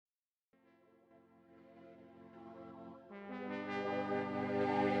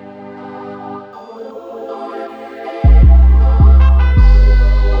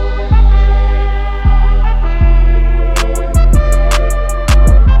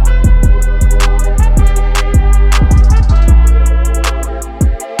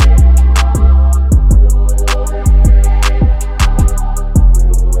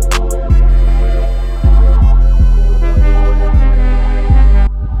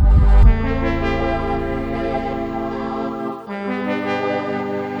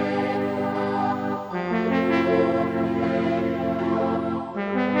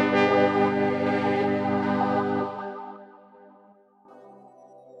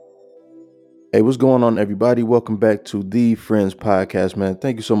Hey, what's going on, everybody? Welcome back to the Friends Podcast, man.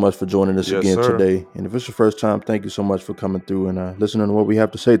 Thank you so much for joining us Yes, again sir. today. And if it's your first time, thank you so much for coming through and listening to what we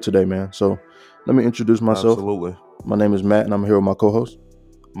have to say today, man. So, let me introduce myself. Absolutely. My name is Matt, and I'm here with my co-host.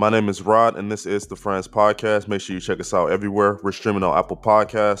 My name is Rod, and this is the Friends Podcast. Make sure you check us out everywhere. We're streaming on Apple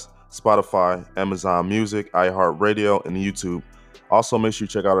Podcasts, Spotify, Amazon Music, iHeartRadio, and YouTube. Also, make sure you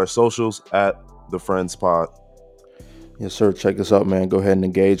check out our socials at the Friends Pod. Yes, sir. Check us out, man. Go ahead and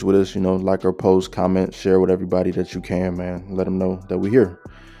engage with us. Like our post, comment, share with everybody that you can, man. Let them know that we're here.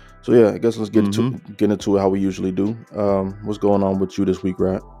 So yeah, I guess let's get into it how we usually do. What's going on with you this week,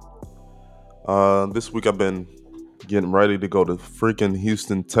 Rod? This week I've been getting ready to go to freaking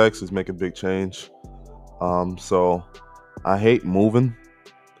Houston, Texas, make a big change. So I hate moving.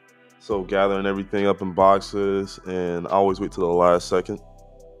 So gathering everything up in boxes, and I always wait till the last second.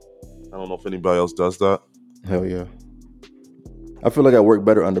 I don't know if anybody else does that. Hell yeah. I feel like I work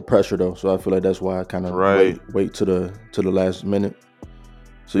better under pressure though, so I feel like that's why I kind of Right. wait to the last minute.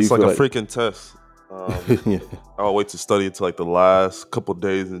 So you It's like feel a like, freaking test. yeah, I'll wait to study until like the last couple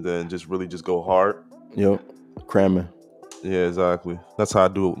days and then just really just go hard. yep, cramming. Yeah, exactly. That's how I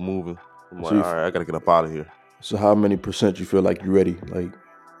do it with moving. I'm So like, all right, I gotta get up out of here. so how many percent you feel like you're ready? Like,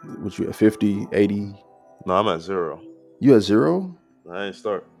 what you at 50, 80? No, I'm at 0. You at 0? I ain't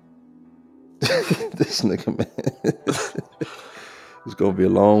start. This nigga, man. It's gonna be a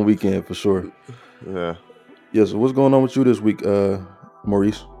long weekend for sure. Yeah. Yeah. So what's going on with you this week,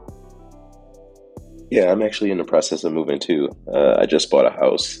 Maurice? Yeah, I'm actually in the process of moving too. I just bought a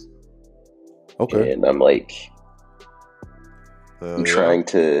house, Okay. and I'm like, I'm Yeah. trying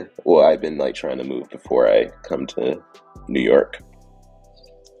to. Well, I've been like trying to move before I come to New York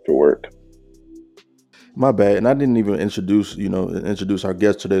for work. My bad. And I didn't even introduce our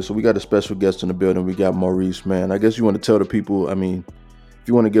guest today. So we got a special guest in the building. We got Maurice, man. I guess you want to tell the people, if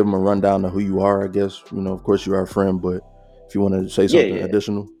you want to give them a rundown of who you are, I guess, of course you are a friend, but if you want to say Yeah, something yeah,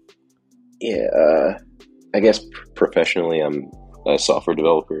 additional. yeah. I guess professionally, I'm a software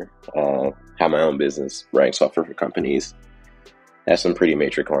developer. Have my own business, writing software for companies. Have some pretty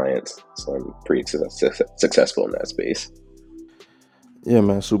major clients, so I'm pretty successful in that space. Yeah,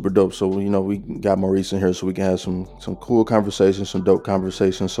 man, super dope. So, we got Maurice in here so we can have some cool conversations, some dope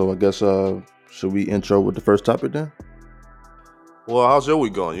conversations. So I guess, should we intro with the first topic then? Well, how's your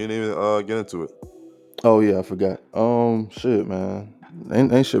week going? You didn't even get into it. Oh yeah, I forgot. Shit, man.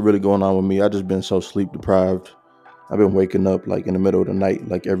 Ain't shit really going on with me. I just been so sleep deprived. I've been waking up like in the middle of the night,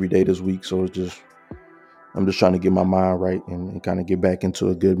 like every day this week. So I'm just trying to get my mind right and kind of get back into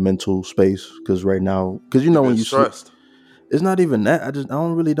a good mental space. Cause right now, cause You've when been you sleep, stressed. it's not even that. I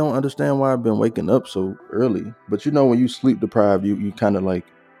don't understand why I've been waking up so early. But when you sleep deprived, you kind of like,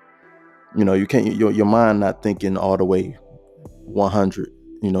 you can't, your mind not thinking all the way 100,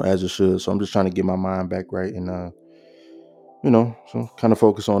 as it should. So I'm just trying to get my mind back right and, so kind of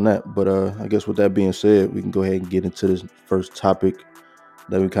focus on that. But I guess with that being said, we can go ahead and get into this first topic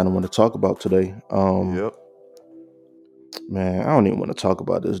that we kind of want to talk about today. Yep. Man, I don't even want to talk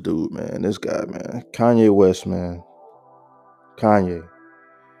about this dude, man. This guy, man. Kanye West, man. Kanye,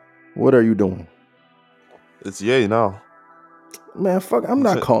 what are you doing? It's yay now. Man, fuck, I'm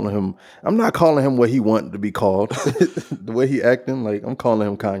not calling him what he wanted to be called. The way he acting, like I'm calling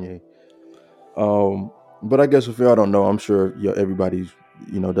him Kanye. But I guess if y'all don't know, I'm sure everybody,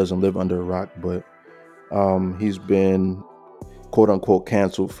 doesn't live under a rock, but he's been quote unquote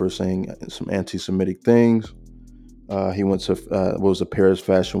canceled for saying some anti-Semitic things. He went to what was a Paris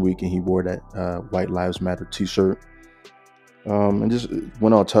Fashion Week and he wore that White Lives Matter T-shirt. And just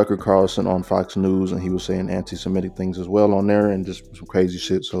went on Tucker Carlson on Fox News and he was saying anti-Semitic things as well on there and just some crazy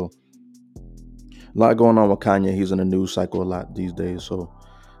shit. So a lot going on with Kanye. He's in the news cycle a lot these days. So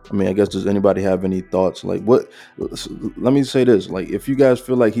I guess does anybody have any thoughts? Like what? Let me say this: like, if you guys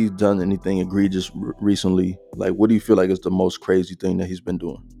feel like he's done anything egregious recently, like, what do you feel like is the most crazy thing that he's been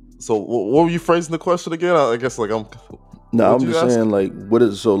doing? So what were you phrasing the question again? I guess like I'm. No, What'd I'm you just ask? saying, like, what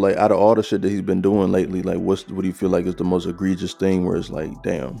is so like out of all the shit that he's been doing lately, like, what do you feel like is the most egregious thing? Where it's like,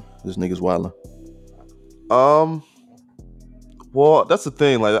 damn, this nigga's wilding. Um. Well, that's the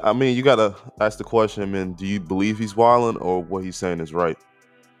thing. Like, I mean, you gotta ask the question. I mean, do you believe he's wilding or what he's saying is right?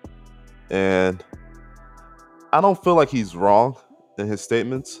 And I don't feel like he's wrong in his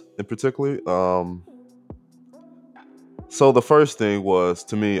statements in particular. So the first thing was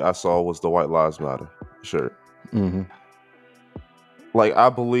to me I saw was the White Lives Matter shirt. Mm-hmm. Like I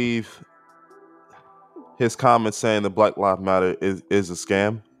believe his comments saying the Black Lives Matter is a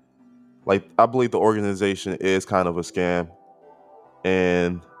scam. Like I believe the organization is kind of a scam,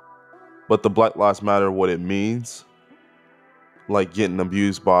 and but the Black Lives Matter what it means like getting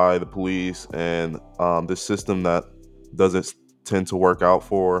abused by the police and this system that doesn't tend to work out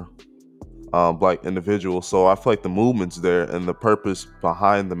for black individuals. So I feel like the movement's there and the purpose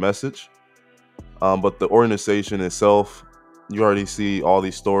behind the message. But the organization itself, you already see all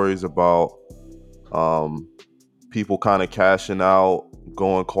these stories about um, people kind of cashing out,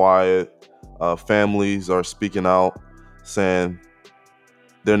 going quiet. Families are speaking out, saying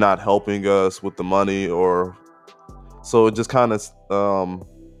they're not helping us with the money, or so it just kind of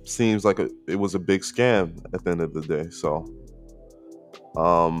seems like it was a big scam at the end of the day.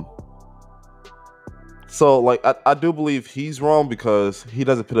 Um, so like I do believe he's wrong because he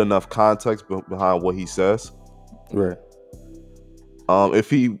doesn't put enough context behind what he says. Right. If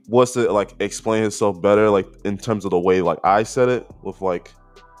he was to like explain himself better, like in terms of the way like I said it, with like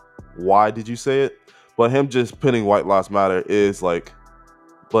why did you say it? But him just putting White Lives Matter is like,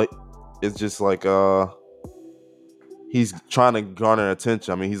 but it's just like he's trying to garner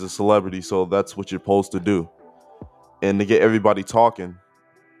attention. I mean, he's a celebrity, so that's what you're supposed to do, and to get everybody talking,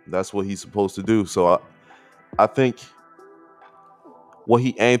 that's what he's supposed to do. So I think what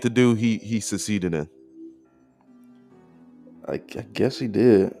he aimed to do, he succeeded in. I guess he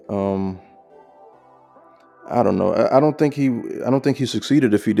did. I don't know. I don't think he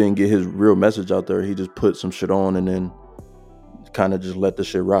succeeded if he didn't get his real message out there. He just put some shit on and then kind of just let the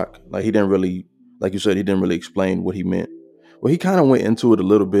shit rock. Like he didn't really, like you said, he didn't really explain what he meant. Well, he kind of went into it a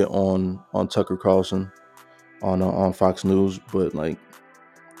little bit on Tucker Carlson on Fox News, but like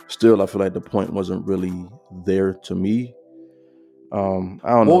still, I feel like the point wasn't really there to me. I don't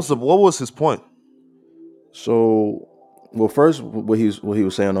know. What was his point? So, well, first, what he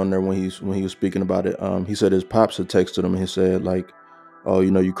was saying on there when he was speaking about it, he said his pops had texted him and he said like, "Oh,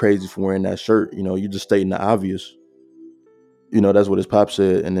 you crazy for wearing that shirt. You just stating the obvious." That's what his pop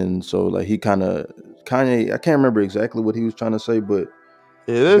said, and then so like he Kanye, I can't remember exactly what he was trying to say, but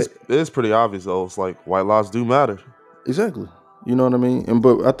it is pretty obvious though. It's like white lives do matter. Exactly. You know what I mean? And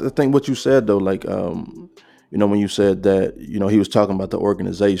but I think what you said though, like when you said that, he was talking about the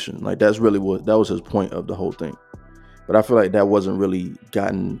organization, like that was his point of the whole thing. But I feel like that wasn't really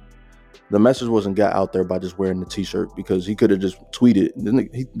the message wasn't got out there by just wearing the t-shirt, because he could have just tweeted. The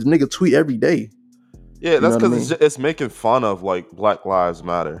nigga tweet every day. Yeah, that's because it's making fun of like Black Lives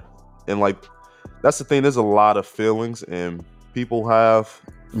Matter, and like that's the thing. There's a lot of feelings, and people have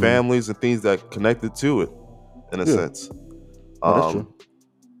families and things that connected to it, in a sense. That's true.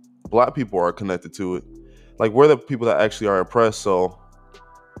 Black people are connected to it. Like we're the people that actually are oppressed, so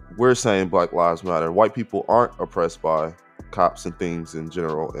we're saying Black Lives Matter. White people aren't oppressed by cops and things in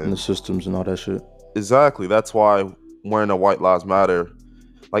general, and the systems and all that shit. Exactly. That's why wearing a White Lives Matter,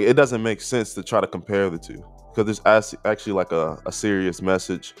 like it doesn't make sense to try to compare the two, because there's actually like a serious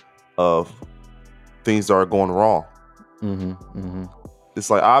message of things that are going wrong. It's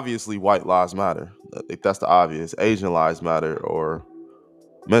like obviously white lives matter. Like that's the obvious. Asian lives matter, or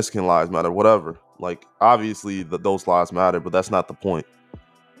Mexican lives matter, whatever. Like obviously those lives matter, but that's not the point.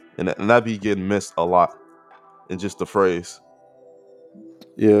 And that be getting missed a lot in just the phrase.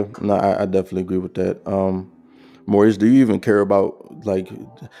 Yeah, no, I definitely agree with that. Maurice, do you even care about, like,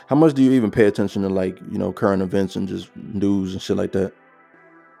 how much do you even pay attention to, like, current events and just news and shit like that?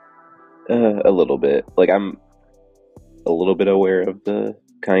 A little bit. Like, I'm a little bit aware of the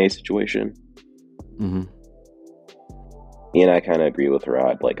Kanye situation. And I kind of agree with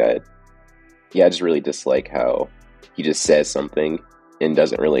Rod. Like, I just really dislike how he just says something and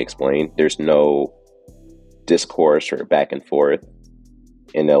doesn't really explain. There's no discourse or back and forth,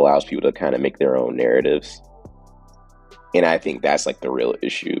 and it allows people to kind of make their own narratives. And I think that's like the real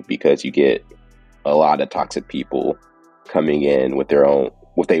issue, because you get a lot of toxic people coming in with their own,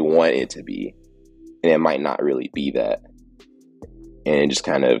 what they want it to be, and it might not really be that. And it just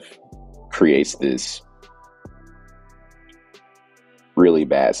kind of creates this really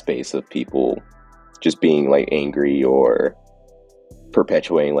bad space of people just being like angry or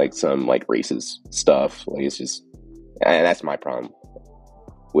perpetuating like some like racist stuff. Like it's just, and that's my problem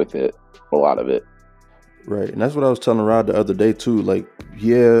with it, a lot of it. Right, and that's what I was telling Rod the other day too. Like,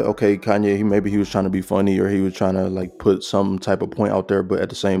 yeah, okay, Kanye, maybe he was trying to be funny, or he was trying to like put some type of point out there, but at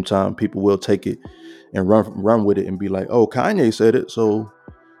the same time, people will take it and run with it and be like, "Oh, Kanye said it, so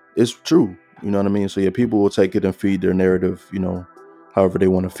it's true." You know what I mean? So yeah, people will take it and feed their narrative, however they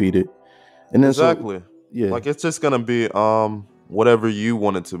want to feed it. And then exactly, yeah, like it's just gonna be whatever you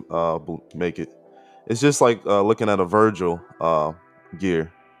wanted to make it. It's just like looking at a Virgil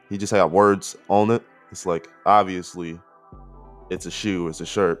gear. He just had words on it. It's like, obviously, it's a shoe, it's a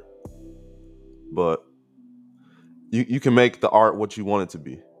shirt. But you can make the art what you want it to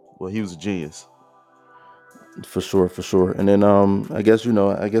be. Well, he was a genius. For sure, for sure. And then I guess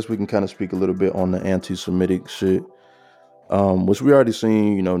I guess we can kind of speak a little bit on the anti-Semitic shit. Which we already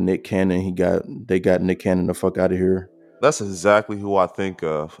seen, Nick Cannon, they got Nick Cannon the fuck out of here. That's exactly who I think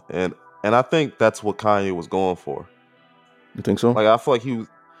of, and I think that's what Kanye was going for. You think so? Like I feel like he was.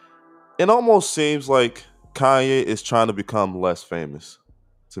 It almost seems like Kanye is trying to become less famous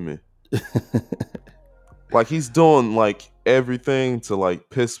to me. Like he's doing like everything to like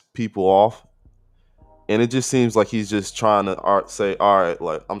piss people off, and it just seems like he's just trying to say, all right,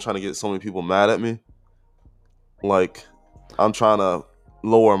 like I'm trying to get so many people mad at me. Like I'm trying to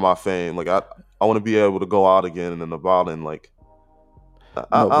lower my fame. Like I want to be able to go out again and about and like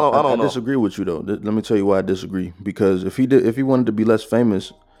I No, but don't I know. disagree with you though. Let me tell you why I disagree. Because if he wanted to be less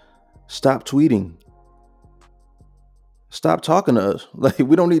famous, stop tweeting. Stop talking to us. Like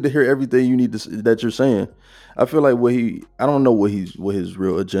we don't need to hear everything you need that you're saying. I feel like I don't know what his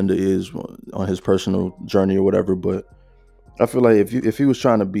real agenda is on his personal journey or whatever, but I feel like if he was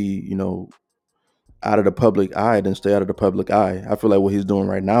trying to be, out of the public eye, then stay out of the public eye. I feel like what he's doing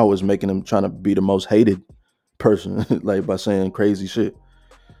right now is making him trying to be the most hated person, like by saying crazy shit.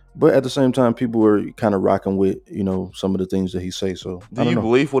 But at the same time, people were kind of rocking with, some of the things that he say. So Do I don't you know.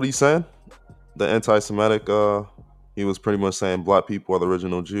 believe what he's saying? The anti-Semitic. He was pretty much saying black people are the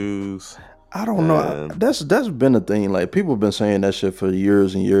original Jews, I don't know. and That's been a thing. Like people have been saying that shit for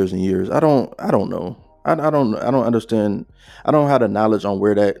years and years and years. I don't know. I don't understand. I don't have the knowledge on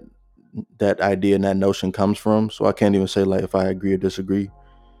where that idea and that notion comes from. So I can't even say like if I agree or disagree.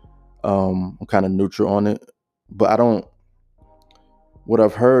 I'm kind of neutral on it, but I don't. What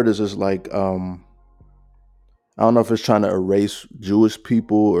I've heard is just like I don't know if it's trying to erase Jewish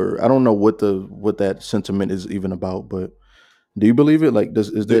people or I don't know what that sentiment is even about. But do you believe it? Like, do,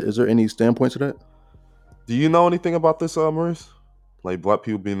 is there any standpoint to that? do you know anything about this, Maurice? Like black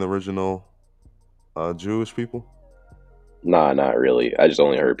people being the original Jewish people? Nah, not really. I just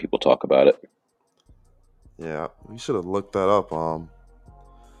only heard people talk about it. Yeah, you should have looked that up. I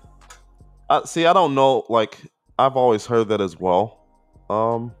don't know. Like, I've always heard that as well.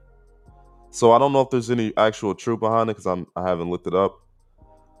 Um, so I don't know if there's any actual truth behind it because I haven't looked it up.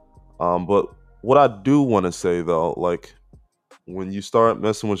 But what I do want to say though, like when you start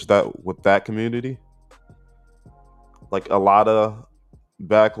messing with that community, like a lot of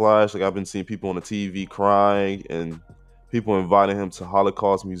backlash. Like I've been seeing people on the TV crying and people inviting him to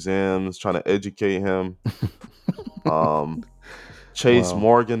Holocaust museums, trying to educate him. Chase Wow.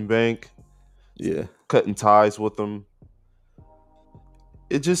 Morgan Bank Yeah. cutting ties with them.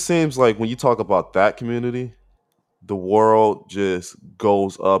 It just seems like when you talk about that community, the world just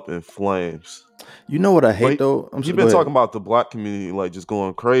goes up in flames. You know what I hate But though? he Go been ahead. talking about the black community like just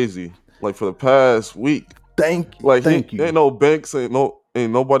going crazy, like for the past week. Like he Thank you. ain't no banks, ain't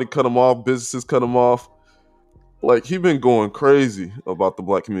nobody cut him off, businesses cut him off. Like he been going crazy about the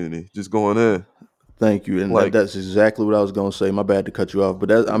black community, just going in. Thank you. And Like that's exactly what I was gonna say. My bad to cut you off, but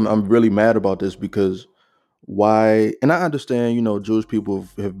I'm really mad about this because why? And I understand, Jewish people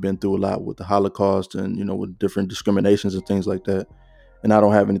have been through a lot with the Holocaust and with different discriminations and things like that. And I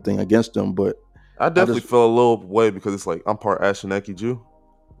don't have anything against them, but I I definitely just feel a little way because it's like I'm part Anishinaabe Jew,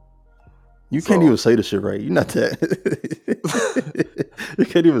 you can't even so say the shit right. You're not that. You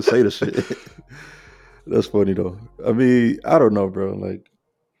can't even say the shit. That's funny though. I mean, I don't know, bro. Like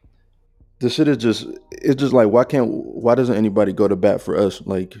the shit is just it's just like why doesn't anybody go to bat for us?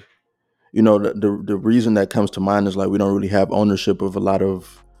 Like, the reason that comes to mind is like we don't really have ownership of a lot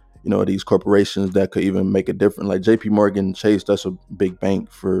of these corporations that could even make a difference. Like JP Morgan Chase, that's a big bank.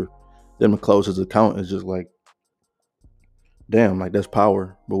 For them to close his account is just like damn, like that's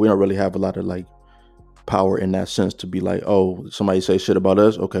power. But we don't really have a lot of like power in that sense to be like, oh, somebody say shit about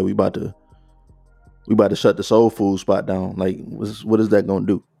us, okay, we about to shut the soul food spot down. Like what is that gonna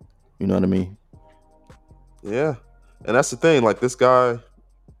do? You know what I mean? yeah. And that's the thing. Like this guy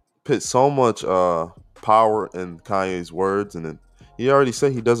put so much power in Kanye's words, and then he already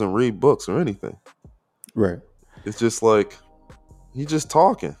said he doesn't read books or anything. Right. It's just like he's just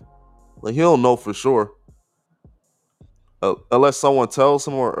talking. Like he don't know for sure, unless someone tells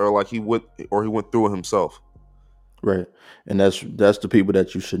him, or like he went through it himself. Right. And that's the people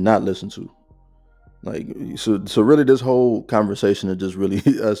that you should not listen to. Like so really this whole conversation is just really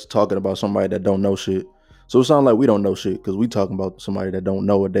us talking about somebody that don't know shit. So it sounds like we don't know shit because we talking about somebody that don't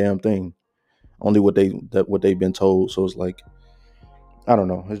know a damn thing. Only what they've been told. So it's like I don't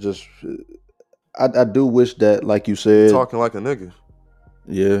know. It's just I do wish that, like you He said, talking like a nigga.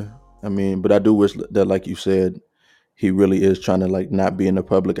 yeah. I mean, but I do wish that, like you said, he really is trying to like not be in the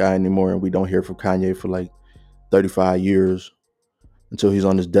public eye anymore, and we don't hear from Kanye for like 35 years. until he's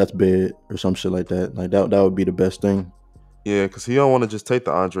on his deathbed or some shit like that. Like that would be the best thing. Yeah, because he don't want to just take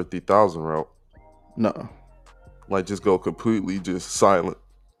the Andre 3000 route. No. Like just go completely just silent.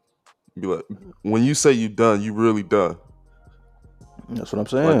 Be like, when you say you done, you really done. That's what I'm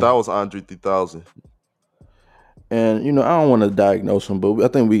saying. Like that was Andre 3000. And I don't want to diagnose him, but I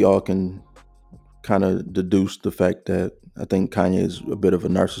think we all can kind of deduce the fact that I think Kanye is a bit of a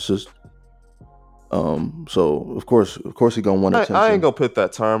narcissist. So of course he gonna want attention. I ain't gonna put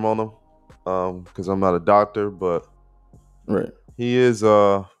that term on him, because I'm not a doctor, but right, he is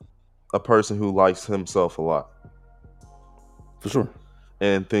a person who likes himself a lot, for sure,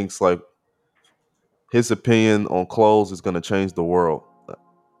 and thinks like his opinion on clothes is gonna change the world.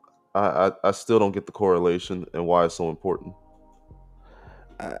 I still don't get the correlation and why it's so important.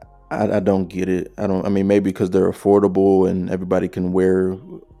 I don't get it. I mean, maybe because they're affordable and everybody can wear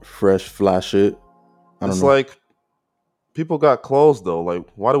fresh, fly shit. I don't know. Like people got clothes though. Like,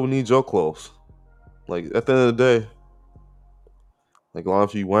 why do we need your clothes? Like at the end of the day, like as long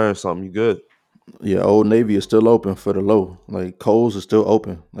as you wearing something, you good. Yeah, Old Navy is still open for the low. Like Kohl's is still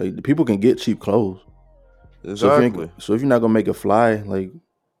open. Like people can get cheap clothes. Exactly. So if you're not gonna make it fly, like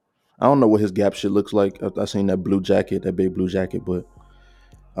I don't know what his Gap shit looks like. I seen that blue jacket, that big blue jacket, but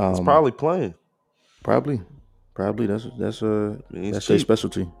it's probably plain. Probably that's It's their cheap.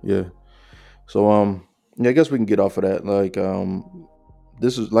 specialty. Yeah. So yeah, I guess we can get off of that. Like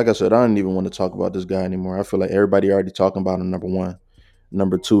this is, like I said, I don't even want to talk about this guy anymore. I feel like everybody already talking about him. Number one.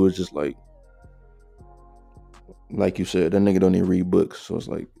 Number two is just like you said, that nigga don't even read books. So it's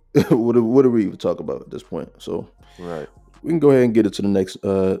like, what do we even talk about at this point? So right, we can go ahead and get into the next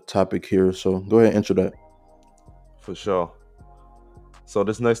topic here. So go ahead and intro that. For sure. So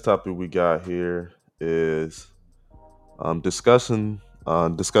this next topic we got here is discussing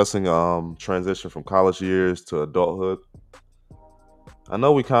transition from college years to adulthood. I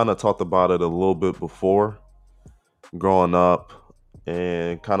know we kind of talked about it a little bit before, growing up,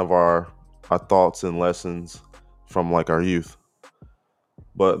 and kind of our thoughts and lessons from like our youth.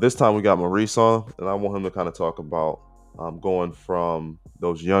 But this time we got Maurice on, and I want him to kind of talk about going from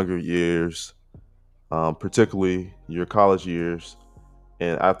those younger years, particularly your college years,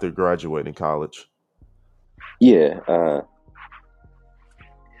 and after graduating college. Yeah.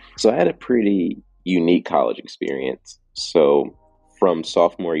 So I had a pretty unique college experience. So from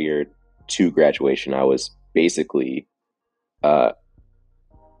sophomore year to graduation, I was basically an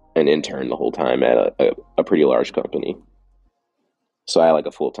intern the whole time at a pretty large company. So I had like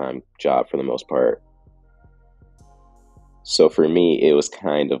a full-time job for the most part. So for me, it was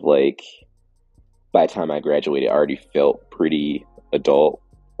kind of like by the time I graduated, I already felt pretty adult.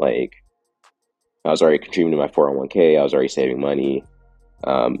 Like I was already contributing to my 401k. I was already saving money.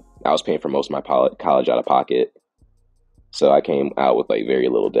 I was paying for most of my college out of pocket. So I came out with like very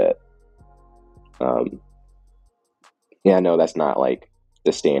little debt. Yeah, I know that's not like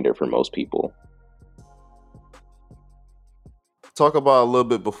the standard for most people. Talk about a little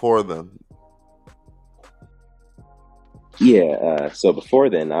bit before then. Yeah, so before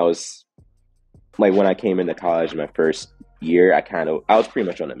then, I was like, when I came into college my first year, I was pretty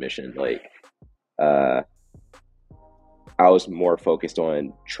much on a mission. Like, I was more focused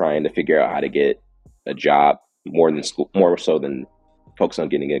on trying to figure out how to get a job more so than focus on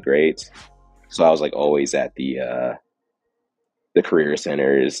getting good grades. So I was like always at the career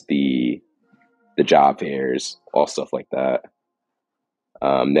centers, the job fairs, all stuff like that.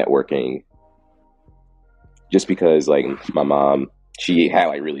 Networking, just because like my mom, she had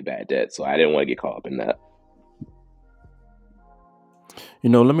like really bad debt, so I didn't want to get caught up in that.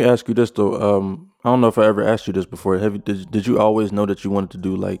 Let me ask you this though. I don't know if I ever asked you this before. Did you always know that you wanted to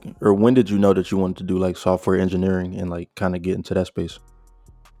do like, or when did you know that you wanted to do like software engineering and like kind of get into that space?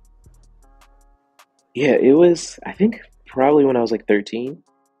 Yeah, it was, I think, probably when I was like 13.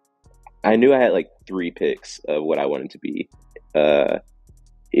 I knew I had like 3 picks of what I wanted to be.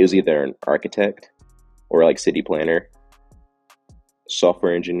 It was either an architect or like city planner,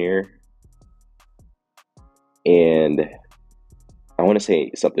 software engineer, and I want to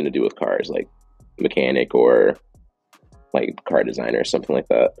say something to do with cars, like mechanic or like car designer or something like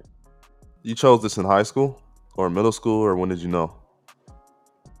that. You chose this in high school or middle school, or when did you know?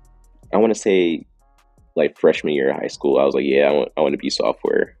 I want to say like freshman year of high school. I was like, yeah, I want to be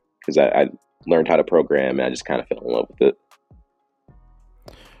software, because I learned how to program and I just kind of fell in love with it.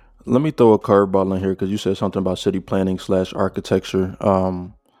 Let me throw a curveball in here because you said something about city planning / architecture.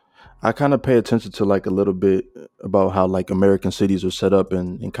 I kind of pay attention to like a little bit about how like American cities are set up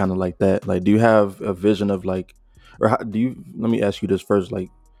and kind of like that. Like, do you have a vision of like, or how, let me ask you this first, like,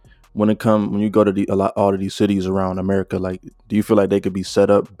 when you go to all of these cities around America, like, do you feel like they could be set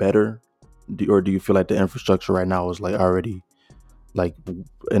up better, or do you feel like the infrastructure right now is like already like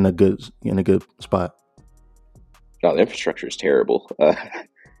in a good spot? No, the infrastructure is terrible.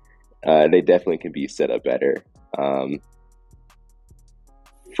 They definitely can be set up better. Um,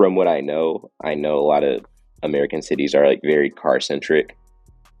 from what I know a lot of American cities are like very car centric,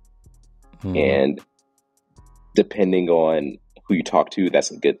 Hmm. and depending on who you talk to,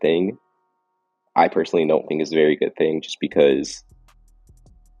 that's a good thing. I personally don't think it's a very good thing, just because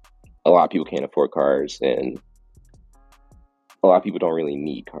a lot of people can't afford cars, and a lot of people don't really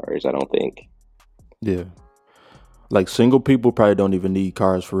need cars. I don't think. Yeah, like single people probably don't even need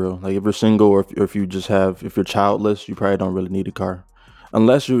cars for real. Like if you're single, or if you just have if you're childless, you probably don't really need a car,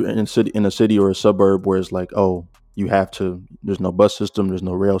 unless you're in a city or a suburb where it's like, oh, you have to. There's no bus system, there's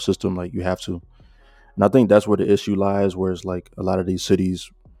no rail system. Like you have to. And I think that's where the issue lies. Where it's like a lot of these cities,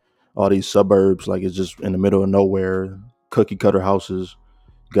 all these suburbs, like it's just in the middle of nowhere, cookie cutter houses.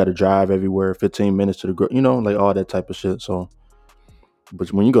 You got to drive everywhere, 15 minutes to the, like all that type of shit. So,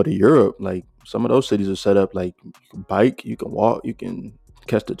 but when you go to Europe, like some of those cities are set up like you can bike, you can walk, you can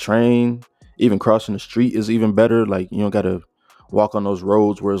catch the train. Even crossing the street is even better. Like you don't got to walk on those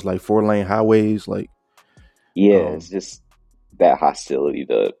roads where it's like 4 lane highways. Like, Yeah, it's um, just that hostility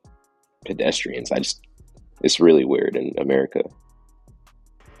to pedestrians. It's really weird in America.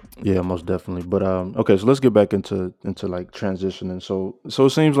 yeah, most definitely. But okay, so let's get back into like transitioning. So it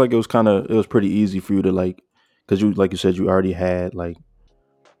seems like it was pretty easy for you to like, because you like you said you already had like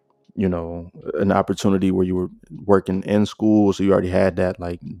an opportunity where you were working in school, so you already had that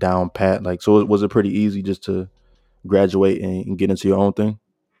like down pat. Like, so was it pretty easy just to graduate and get into your own thing?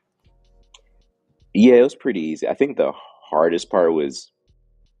 Yeah, it was pretty easy. I think the hardest part was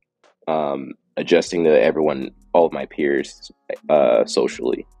adjusting to everyone, all of my peers,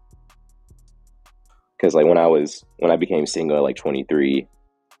 socially. Because like when I became single at like 23,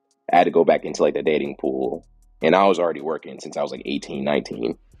 I had to go back into like the dating pool, and I was already working since I was like 18,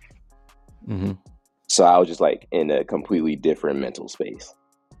 19. Hmm. So I was just like in a completely different mental space,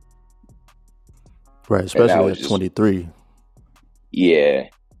 Right, and that especially was at just 23. yeah,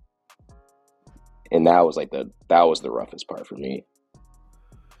 and that was like that was the roughest part for me.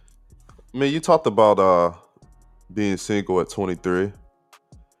 I mean, you talked about being single at 23.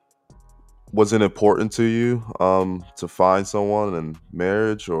 Was it important to you to find someone in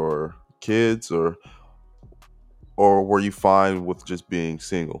marriage or kids, or were you fine with just being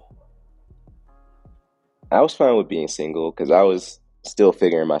single? I was fine with being single because I was still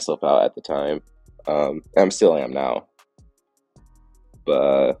figuring myself out at the time. I'm still am now,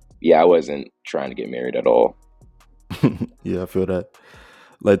 but yeah, I wasn't trying to get married at all. Yeah, I feel that.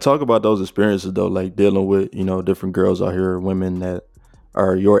 Like, talk about those experiences though, like dealing with different girls out here, women that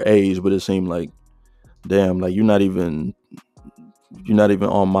are your age, but it seemed like, damn, like you're not even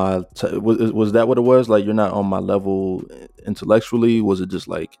on my was that what it was? Like you're not on my level intellectually? Was it just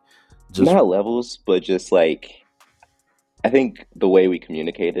like just Not levels, but just like I think the way we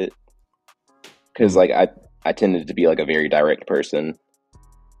communicated, because mm, like I tended to be like a very direct person.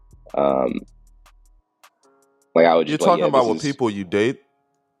 Um, like I would You're just be like, talking yeah, about this with is people you date,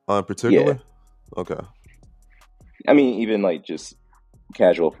 yeah. particularly. Okay. I mean, even like just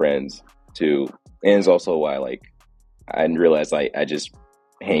casual friends too, and it's also why like I didn't realize I just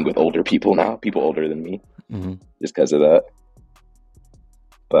hang with older people now, people older than me, mm, just because of that.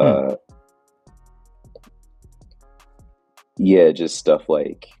 mm, But yeah, just stuff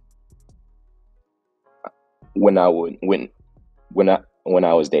like when I would when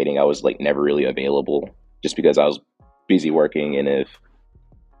I was dating, I was like never really available just because I was busy working and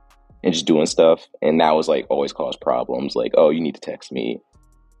just doing stuff, and that was like always caused problems. Like, oh, you need to text me.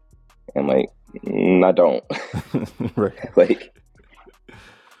 I'm like, I don't. right, Like,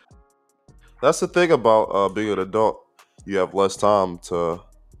 That's the thing about being an adult. You have less time to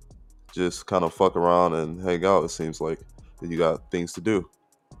just kind of fuck around and hang out. It seems like you got things to do,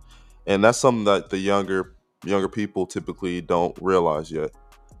 and that's something that the younger people typically don't realize yet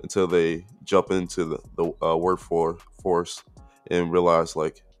until they jump into the workforce and realize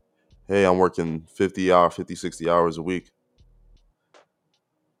like, hey, I'm working 50, 60 hours a week.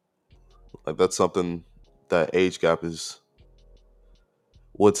 Like that's something that age gap is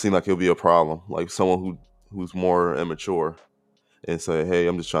would seem like it'll be a problem. Like someone who's more immature and say, "Hey,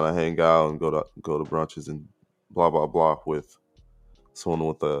 I'm just trying to hang out and go to brunches and blah blah blah" with someone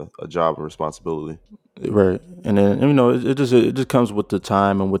with a job and responsibility. right. And then it just comes with the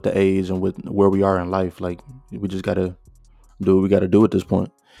time and with the age and with where we are in life. Like we just gotta do what we gotta do at this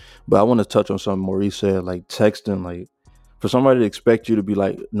point. But I want to touch on something Maurice said, like texting. Like for somebody to expect you to be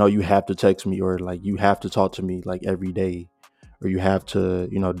like, no, you have to text me, or like you have to talk to me like every day, or you have to,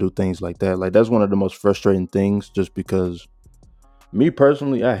 do things like that. Like that's one of the most frustrating things, just because me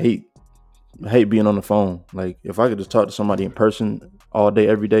personally, I hate being on the phone. Like if I could just talk to somebody in person all day,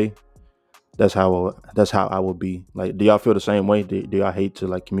 every day, that's how I would be. Like, do y'all feel the same way? Do y'all hate to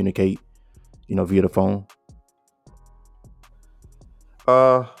like communicate, via the phone?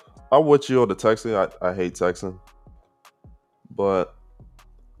 Uh, I'm with you on the texting. I hate texting, but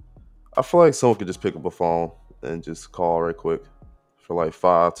I feel like someone could just pick up a phone and just call right quick for like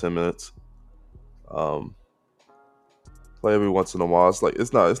 5-10 minutes. Um, like every once in a while,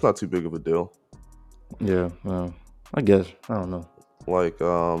 it's not too big of a deal. Yeah, I guess I don't know. Like,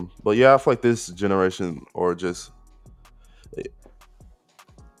 but yeah, I feel like this generation, or just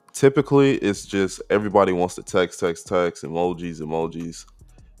typically, it's just everybody wants to text, emojis,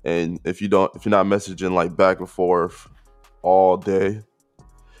 and if you're not messaging like back and forth all day,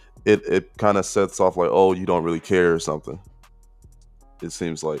 it kind of sets off like, oh, you don't really care or something. It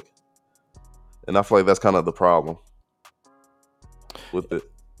seems like, and I feel like that's kind of the problem with it.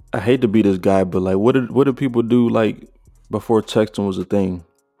 I hate to be this guy, but like, what did people do like before texting was a thing?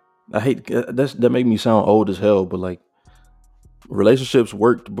 I hate that make me sound old as hell, but like relationships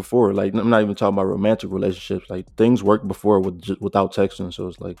worked before. Like I'm not even talking about romantic relationships. Like things worked before without texting. So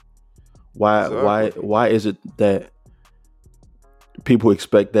it's like, why why Exactly. why is it that people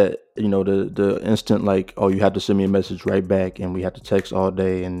expect that, the instant, like, oh, you have to send me a message right back, and we have to text all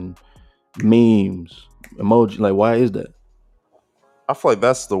day, and memes, emoji, like, why is that? I feel like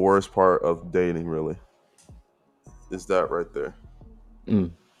that's the worst part of dating, really, is that right there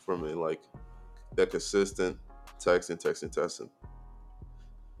Mm, for me. Like that consistent texting.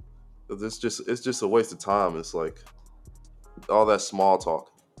 It's just a waste of time. It's like all that small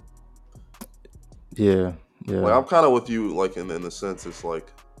talk. yeah, Like yeah. I'm kind of with you, like in the sense, it's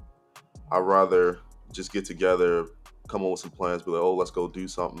like I'd rather just get together, come up with some plans, be like, oh, let's go do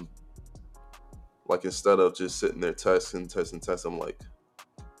something. Like instead of just sitting there testing. I'm like,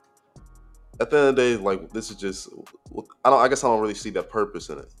 at the end of the day, like this is just, I guess I don't really see that purpose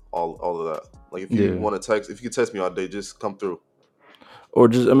in it. All of that. Like if you Yeah. want to text, if you can text me all day, just come through. Or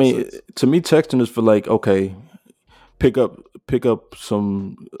just, I In a mean, sense. to me, texting is for like, okay, pick up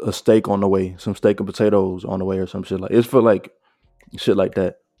some a steak on the way, some steak and potatoes on the way, or some shit. Like, it's for like shit like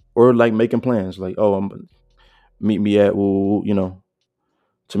that, or like making plans. Like, oh, I'm meet me at, well,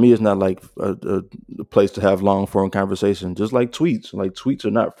 to me, it's not like a place to have long form conversation. Just like tweets. Like tweets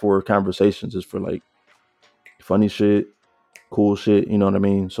are not for conversations. It's for like funny shit, cool shit. You know what I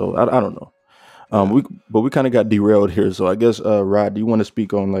mean? So I don't know. Yeah. We kind of got derailed here. So I guess, Rod, do you want to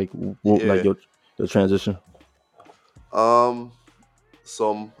speak on like like Yeah. your transition? Um.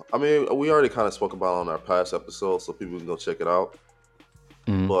 So I mean, we already kind of spoke about it on our past episode, so people can go check it out.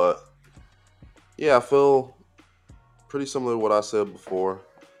 Hmm. But yeah, I feel pretty similar to what I said before.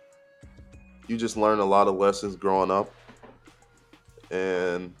 You just learn a lot of lessons growing up,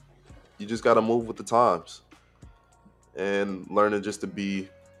 and you just got to move with the times and learning just to be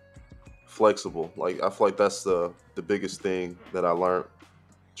flexible. Like I feel like that's the biggest thing that I learned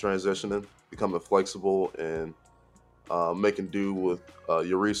transitioning, becoming flexible and making do with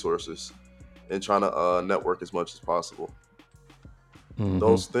your resources and trying to network as much as possible. Hmm.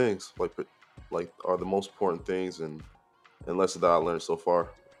 Those things like are the most important things and lessons that I learned so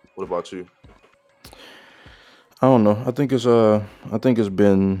far. What about you? I don't know. I think it's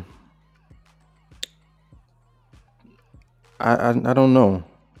been. I don't know.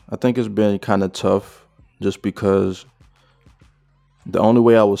 I think it's been kind of tough, just because the only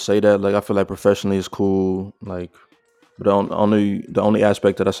way I would say that, like, I feel like professionally is cool, like, but the only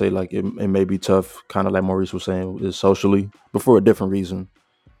aspect that I say, like, it may be tough, kind of like Maurice was saying, is socially, but for a different reason.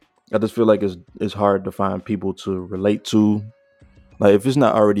 I just feel like it's hard to find people to relate to. Like, if it's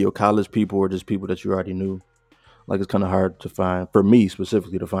not already your college people, or just people that you already knew, like, it's kind of hard to find, for me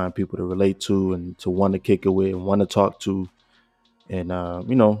specifically, to find people to relate to, and to want to kick it with, and want to talk to, and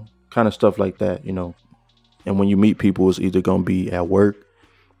kind of stuff like that. And when you meet people, it's either gonna be at work,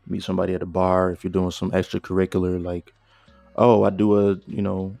 meet somebody at a bar, if you're doing some extracurricular, like, oh, I do an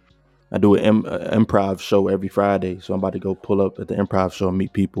improv show every Friday, so I'm about to go pull up at the improv show and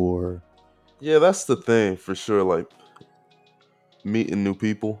meet people. Or Yeah, that's the thing for sure. Like meeting new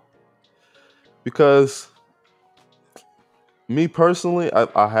people, because me personally,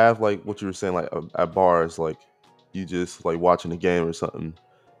 I have like what you were saying, like at bars, like you just like watching a game or something,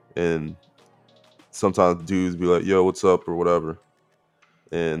 and sometimes dudes be like, "Yo, what's up?" or whatever,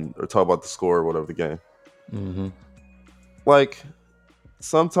 and or talk about the score or whatever the game. mm-hmm. Like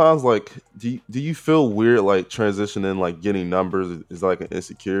sometimes like do you feel weird like transitioning like getting numbers is like an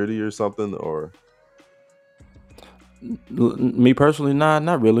insecurity or something or Me personally, nah,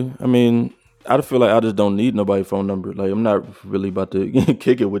 not really. I mean, I feel like I just don't need nobody's phone number. Like, I'm not really about to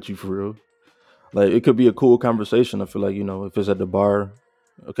kick it with you for real. Like, it could be a cool conversation. I feel like, if it's at the bar,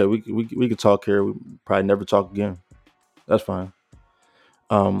 okay, we could talk here. We probably never talk again. That's fine.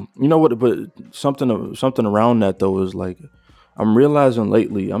 You know what? But something around that though is like, I'm realizing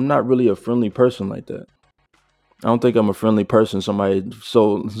lately I'm not really a friendly person like that. I don't think I'm a friendly person. Somebody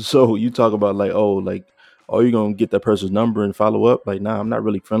so you talk about like, oh, you gonna get that person's number and follow up? Like, nah, I'm not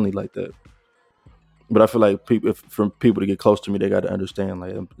really friendly like that. But I feel like if for people to get close to me, they got to understand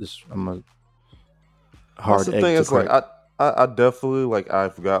like I'm a that's hard the egg thing to is like crack. I definitely like I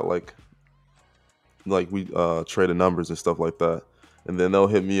forgot like we traded numbers and stuff like that, and then they'll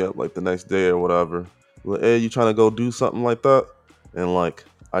hit me up like the next day or whatever. Like, hey, you trying to go do something like that? And like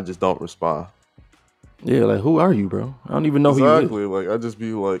I just don't respond. Yeah, like who are you, bro? I don't even know who you is. Exactly. Like I just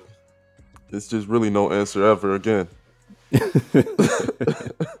be like, it's just really no answer ever again.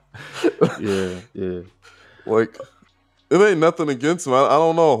 Yeah. Like it ain't nothing against him. I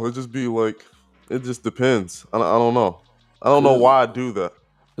don't know. It just be like it just depends. I don't know. I don't know 'Cause why I do that.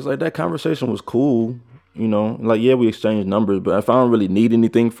 it's like that conversation was cool, Like, yeah, we exchanged numbers, but if I don't really need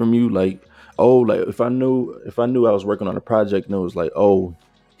anything from you, like, oh, like if I knew I was working on a project and it was like, oh,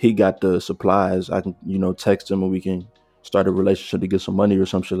 he got the supplies, I can, text him and we can start a relationship to get some money or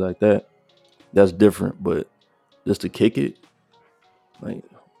some shit like that. That's different, but just to kick it, like,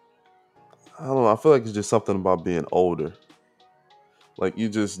 I don't know. I feel like it's just something about being older. Like you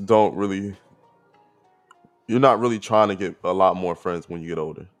just don't really. You're not really trying to get a lot more friends when you get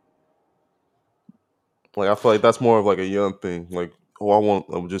older. Like I feel like that's more of like a young thing. Like oh, I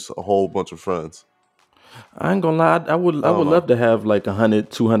want just a whole bunch of friends. I ain't gonna lie, I would I I don't would know. love to have like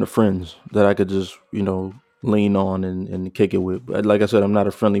 100, 200 friends that I could just, lean on and kick it with. But like I said, I'm not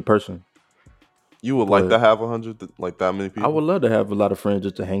a friendly person. You would like But to have 100, like that many I people. would love to have a lot of friends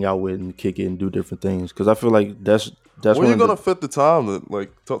just to hang out with and kick it and do different things. Because I feel like that's Where one you of the gonna fit the time to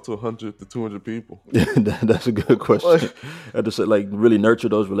like talk to 100 to 200 people? that's a good question. Like, I just said like really nurture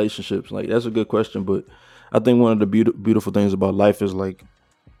those relationships. Like that's a good question. But I think one of the beautiful things about life is like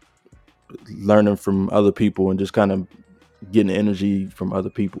learning from other people and just kind of getting energy from other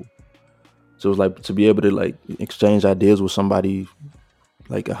people. So it's like to be able to like exchange ideas with somebody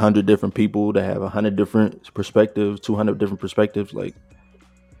like 100 different people that have 100 different perspectives, 200 different perspectives. Like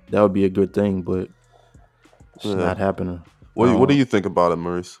that would be a good thing, but it's yeah. not happening. What do you think about it,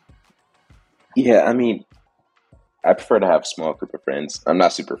 Maurice? Yeah, I mean, I prefer to have a small group of friends. I'm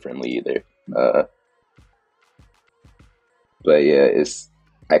not super friendly either. But yeah,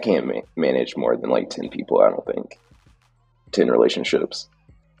 I can't manage more than like 10 people, I don't think. 10 relationships.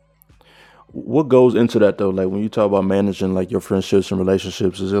 What goes into that though? Like when you talk about managing like your friendships and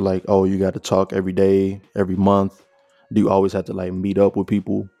relationships, is it like, oh, you got to talk every day, every month? Do you always have to like meet up with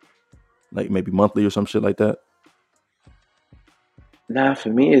people, like maybe monthly or some shit like that? Nah, for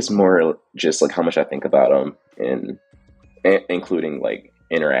me, it's more just like how much I think about them and including like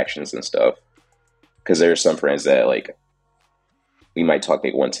interactions and stuff. Because there are some friends that like we might talk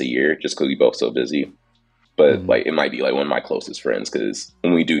like once a year just because we both so busy. But Hmm. like it might be like one of my closest friends because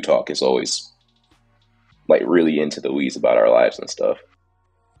when we do talk, it's always like really into the weeds about our lives and stuff.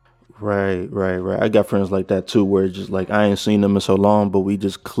 Right. I got friends like that too, where it's just like I ain't seen them in so long, but we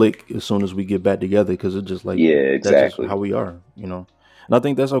just click as soon as we get back together because it's just like Yeah, that's just exactly. how we are. And I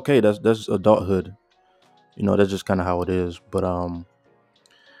think that's okay. That's adulthood. That's just kind of how it is. But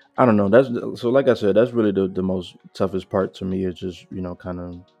I don't know. That's so. Like I said, that's really the most toughest part to me is just kind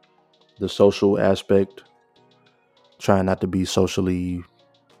of the social aspect, trying not to be socially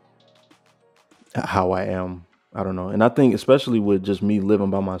how I am. I don't know. And I think especially with just me living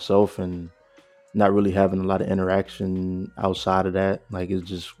by myself and not really having a lot of interaction outside of that, like it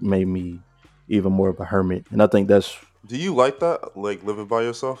just made me even more of a hermit. And I think that's Do you like that, like living by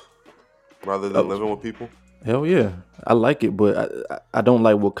yourself rather than oh, living with people? hell yeah, I like it, but I don't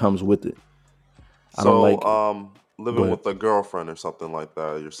like what comes with it. I don't So, like. Go living ahead. with a girlfriend or something like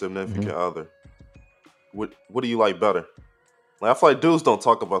that, your Hmm. significant other. What do you like better? Like I feel like dudes don't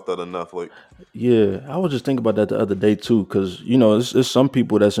talk about that enough. Like, Yeah, I was just thinking about that the other day too, because it's some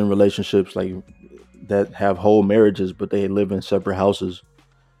people that's in relationships like that have whole marriages, but they live in separate houses.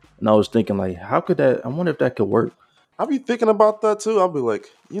 And I was thinking like, how could that? I wonder if that could work. I be thinking about that too. I'll be like,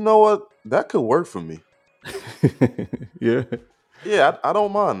 you know what? That could work for me. Yeah. Yeah, I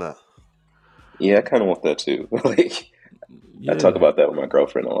don't mind that. Yeah, I kind of want that too. Like, I talk Yeah. about that with my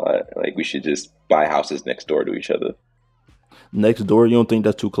girlfriend a lot. Like, we should just buy houses next door to each other. Next door, you don't think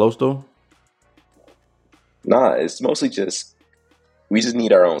that's too close though? Nah, it's mostly just we just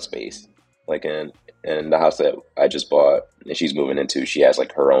need our own space. Like in the house that I just bought and she's moving into, she has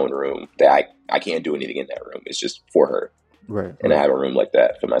like her own room that I can't do anything in that room. It's just for her. Right. And I have a room like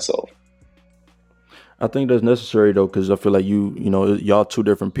that for myself. I think that's necessary though, because I feel like you know, y'all two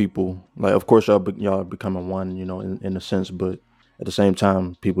different people. Like, of course, y'all becoming one, you know, in a sense, but at the same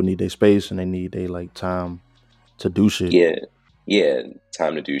time, people need their space and they need their like time to do shit. Yeah,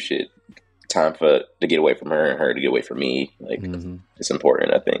 time to do shit. Time to get away from her and her to get away from me. Like it's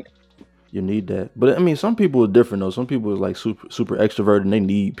important, I think. You need that, but I mean, some people are different though. Some people are like super extroverted, and they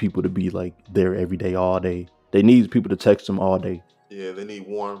need people to be like there every day, all day. They need people to text them all day. Yeah, they need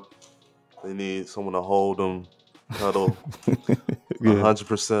warmth. They need someone to hold them, cuddle,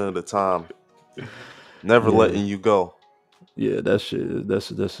 100% of the time, never letting you go. Yeah, that shit.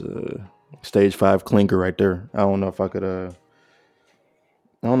 That's stage 5 clinker right there. I don't know if I could.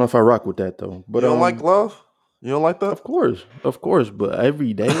 I don't know if I rock with that though. But you don't like love? You don't like that? Of course. But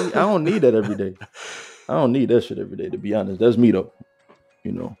every day, I don't need that every day. I don't need that shit every day. To be honest, that's me though.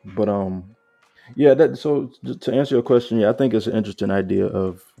 You know. But yeah. So to answer your question, yeah, I think it's an interesting idea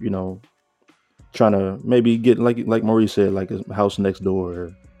of trying to maybe get like Maurice said, like a house next door,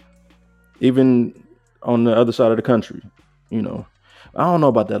 or even on the other side of the country. You know. I don't know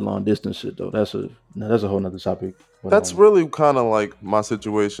about that long distance shit though. That's a whole nother topic. But, that's really kind of like my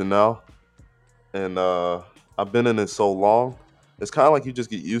situation now, and I've been in it so long. It's kind of like you just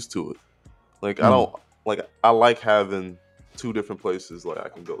get used to it. Like I don't like. I like having 2 different places like I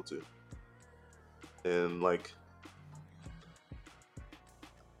can go to, and like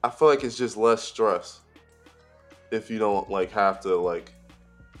I feel like it's just less stress if you don't like have to like.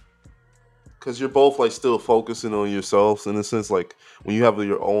 Because you're both like still focusing on yourselves in a sense. Like when you have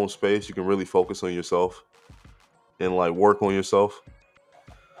your own space, you can really focus on yourself and like work on yourself.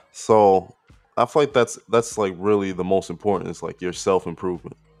 So I feel like that's like really the most important. Is like your self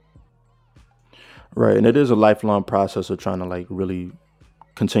improvement. Right, and it is a lifelong process of trying to like really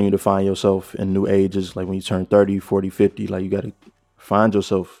continue to find yourself in new ages. Like when you turn 30, 40, 50, like you got to find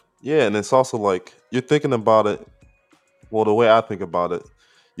yourself. Yeah, and it's also like you're thinking about it. Well, the way I think about it,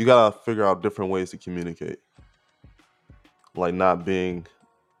 you gotta figure out different ways to communicate. Like not being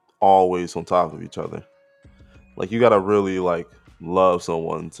always on top of each other. Like you gotta really like love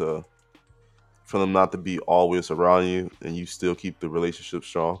someone for them not to be always around you and you still keep the relationship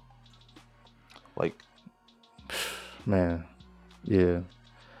strong. Like, man, yeah.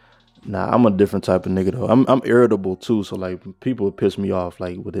 Nah, I'm a different type of nigga though. I'm irritable too, so like people piss me off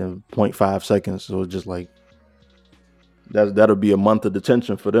like within 0.5 seconds. So it's just like that'll be a month of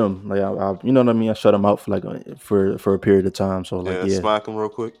detention for them. Like I you know what I mean? I shut them out for like for a period of time. So like smack them real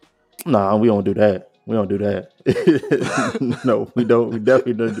quick. Nah, we don't do that. We don't do that. No, we don't. We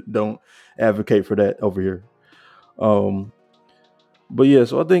definitely don't advocate for that over here. But yeah,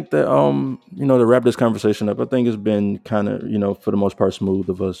 so I think that to wrap this conversation up, I think it's been kind of for the most part smooth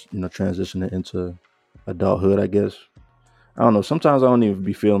of us transitioning into adulthood. I guess I don't know. Sometimes I don't even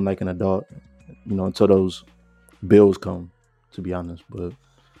be feeling like an adult, until those bills come. To be honest, but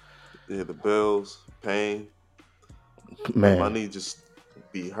yeah, the bills, pain, man, my knee just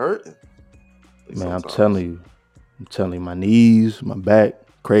be hurting. Like man, I'm telling you, my knees, my back,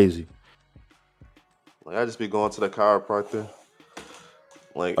 crazy. Like I just be going to the chiropractor.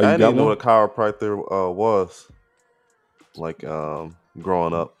 Like I didn't even know what a chiropractor was. Like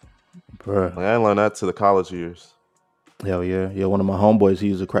growing up, bruh. Like I didn't learn that to the college years. Hell yeah. One of my homeboys,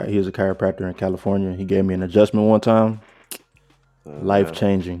 he's a chiropractor in California. He gave me an adjustment one time. Life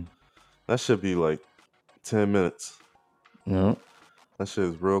changing. That should be like 10 minutes. Yeah. That shit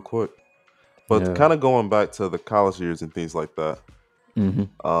is real quick. But kind of going back to the college years and things like that.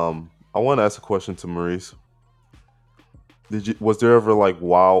 I want to ask a question to Maurice. Was there ever like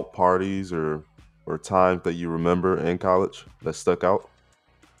wild parties or times that you remember in college that stuck out?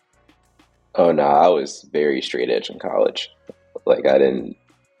 Oh no, I was very straight edge in college. Like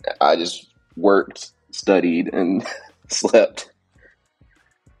I just worked, studied, and slept.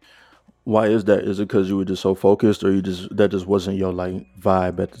 Why is that? Is it because you were just so focused, or that just wasn't your like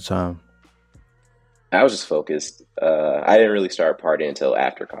vibe at the time? I was just focused. I didn't really start partying until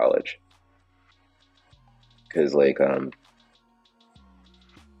after college, because like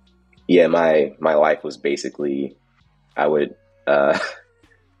my life was basically I would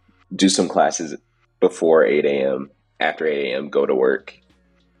do some classes before 8 a.m. After 8 a.m. go to work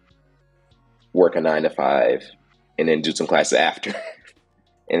a 9 to 5, and then do some classes after.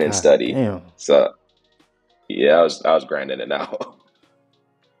 And then study. Damn. So yeah, I was grinding it out.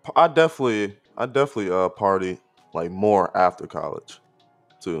 I definitely party like more after college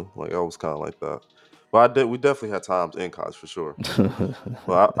too. Like I was kind of like that. But we definitely had times in college for sure.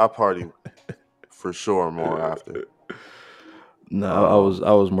 But I party for sure more after. No,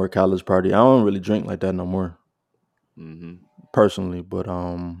 I was more college party. I don't really drink like that no more, personally. But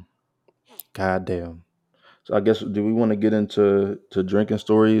goddamn. So I guess, do we want to get into drinking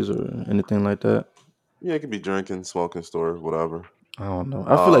stories or anything like that? Yeah, it could be drinking, smoking stories, whatever. I don't know.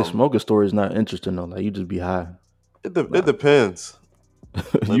 I feel like smoking story is not interesting though. Like you just be high. It depends.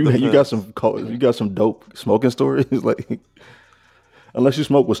 You got some dope smoking stories like. Unless you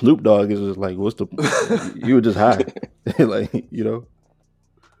smoke with Snoop Dogg, it's just like, what's the? You were just high, like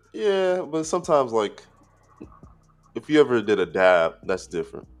Yeah, but sometimes like, if you ever did a dab, that's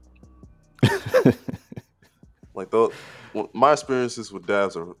different. Like my experiences with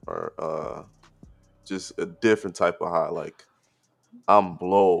dabs are just a different type of high. Like I'm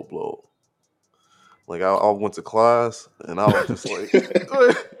blow. Like I went to class and I was just like,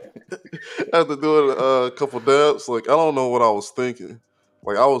 after doing a couple dabs, like I don't know what I was thinking.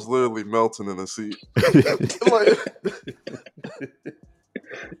 Like I was literally melting in the seat. Like,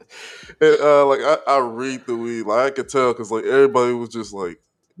 and, like I read the weed. Like I could tell because like everybody was just like,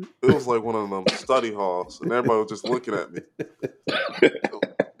 it was like one of them study halls, and everybody was just looking at me.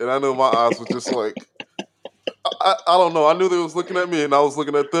 And I knew my eyes were just like, I don't know. I knew they was looking at me, and I was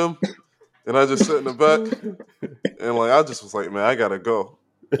looking at them, and I just sat in the back, and like I just was like, man, I gotta go.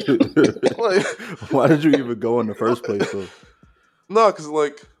 Like, why did you even go in the first place though? No, because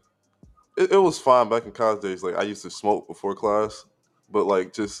like it was fine back in college days. Like I used to smoke before class, but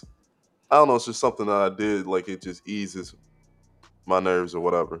like just I don't know. It's just something that I did. Like it just eases my nerves or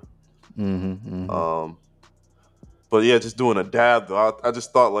whatever. But yeah, just doing a dab though. I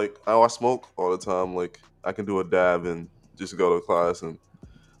just thought like, oh, I smoke all the time. Like I can do a dab and just go to class, and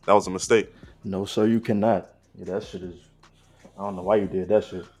that was a mistake. No, sir, you cannot. Yeah, that shit is. I don't know why you did that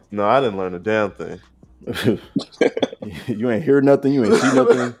shit. No, I didn't learn a damn thing. You ain't hear nothing. You ain't see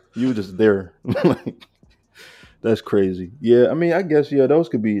nothing. You were just there. Like, that's crazy. Yeah, I mean, I guess those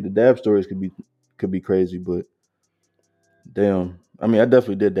could be the dab stories. Could be crazy, but damn. I mean, I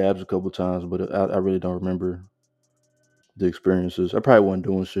definitely did dabs a couple times, but I really don't remember the experiences. I probably wasn't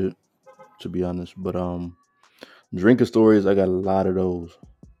doing shit, to be honest. But drinking stories, I got a lot of those.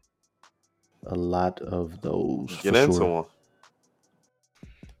 A lot of those. Get into one.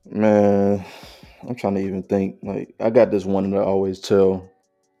 Man, I'm trying to even think. Like, I got this one that I always tell,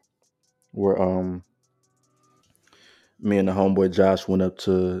 where me and the homeboy Josh went up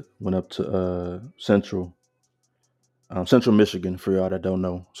to Central Michigan, for y'all that don't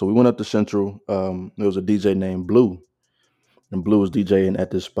know. So we went up to Central. There was a DJ named Blue, and Blue was DJing at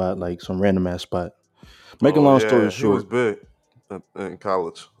this spot, like some random ass spot. Making long story short, he was big in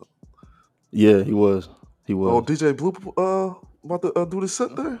college. Yeah, he was. Oh, DJ Blue, about to do the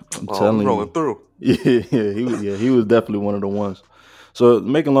set there. I'm telling rolling you. Through. He was definitely one of the ones. So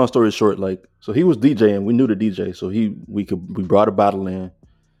making long story short, like, so he was DJing. We knew the DJ, so we brought a bottle in.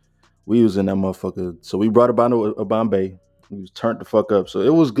 We was in that motherfucker. So we brought a bottle of Bombay. We was turned the fuck up. So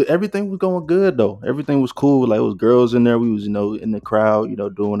it was good. Everything was going good though. Everything was cool. Like, it was girls in there. We was, in the crowd,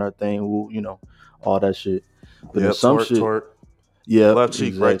 doing our thing. All that shit. But yeah, some shit. Yeah, left cheek,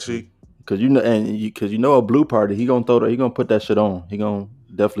 exactly. Right cheek. Cause a Blue party, he gonna put that shit on. He gonna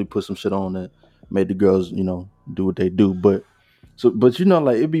definitely put some shit on that made the girls, do what they do. But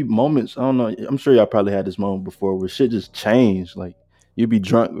like, it'd be moments. I don't know. I'm sure y'all probably had this moment before where shit just changed. Like, you'd be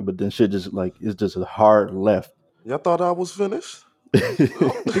drunk, but then shit just like, it's just a hard left. Y'all thought I was finished.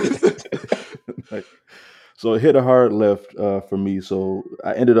 Like, so it hit a hard left for me. So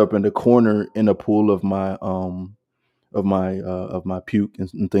I ended up in the corner in a pool of my puke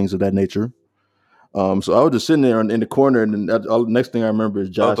and things of that nature. So I was just sitting there in the corner, and then the next thing I remember is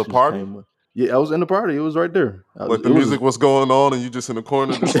Josh. The party? Yeah, I was in the party. It was right there. Like the music was going on, and you just in the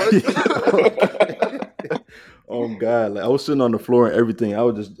corner. Just like... Oh God! Like, I was sitting on the floor and everything. I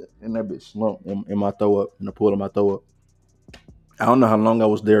was just in that bitch slump in my throw up, in the pool of my throw up. I don't know how long I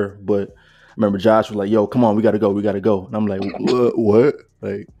was there, but I remember Josh was like, "Yo, come on, we gotta go. And I'm like, "What?"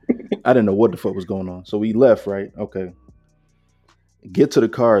 Like, I didn't know what the fuck was going on. So we left, right? Okay. Get to the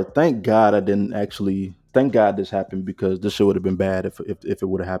car. Thank God this happened, because this shit would have been bad if it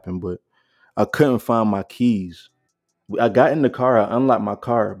would have happened. But I couldn't find my keys. I got in the car. I unlocked my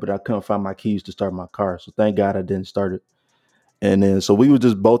car, but I couldn't find my keys to start my car. So thank God I didn't start it. And then so we were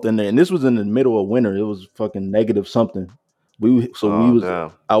just both in there, and this was in the middle of winter. It was fucking negative something.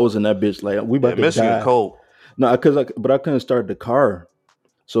 Damn. I was in that bitch like, we about to Michigan die. Cold. No, but I couldn't start the car.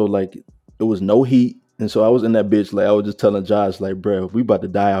 So like, it was no heat. And so I was in that bitch, like I was just telling Josh, like, bro, we about to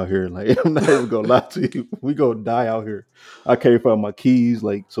die out here. Like, I'm not even gonna lie to you. We gonna die out here. I can't find my keys.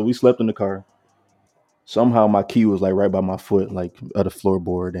 Like, so we slept in the car. Somehow my key was like right by my foot, like at the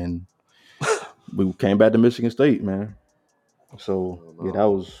floorboard, and we came back to Michigan State, man. So yeah, that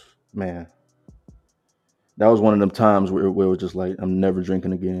was man. That was one of them times where it was just like I'm never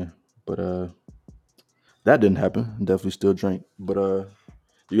drinking again. But that didn't happen. Definitely still drink. But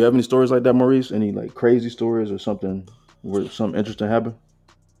do you have any stories like that, Maurice? Any like crazy stories or something where something interesting happened?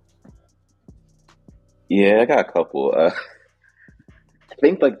 Yeah, I got a couple. I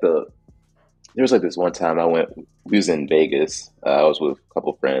think like there was like this one time we was in Vegas. I was with a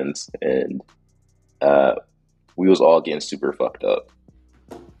couple friends, and uh, we was all getting super fucked up.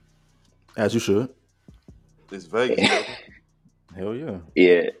 As you should. It's Vegas, baby. Hell yeah.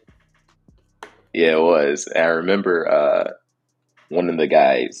 Yeah, yeah, it was. And I remember one of the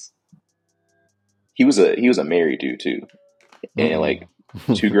guys. He was a married dude too, and like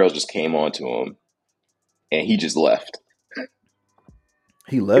two girls just came on to him, and he just left.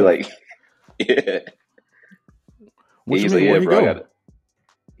 He He left. like, yeah, What you he's mean? like, yeah, Where'd he bro, I go? got it.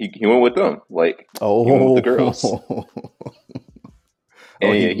 He went with them, like Oh, he went with the girls,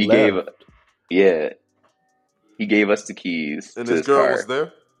 and he yeah, he gave, left. yeah, he gave us the keys And to this his girl was car.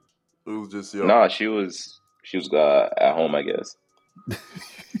 there. It was just yo. Nah, she was at home, I guess,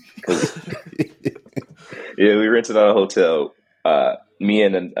 because yeah, we rented out a hotel. Me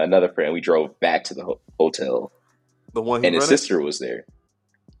and another friend, we drove back to the hotel, The one he and his rented. sister was there.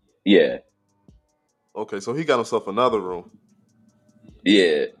 Yeah, Okay, so he got himself another room.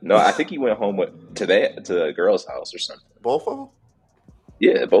 yeah. No, I think he went home to the girl's house or something. Both of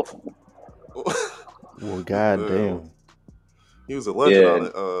Yeah, both of them. them. Well, goddamn. He was a legend Yeah.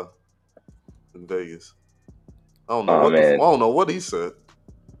 on it in Vegas. I don't know Oh what I man, don't know what he said.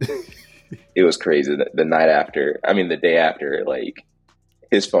 it was crazy. The night after, I mean, the day after, like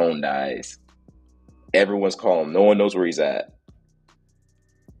his phone dies. Everyone's calling him. No one knows where he's at.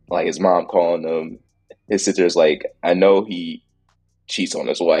 Like his mom calling him. His sister's like, I know he cheats on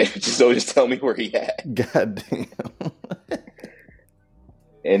his wife. Just tell me where he at. Goddamn.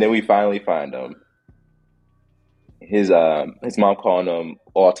 And then we finally find him. His mom calling him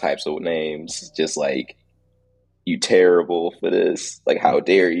all types of names, just like, you terrible for this. Like, how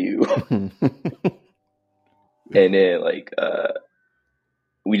dare you? And then like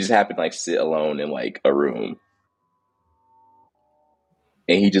we just happened to like sit alone in like a room.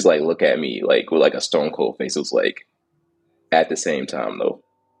 And he just like look at me like with like a stone cold face. It was like at the same time though.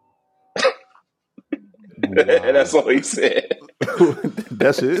 Wow. And that's all he said.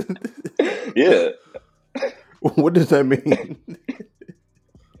 That's it? Yeah. What does that mean?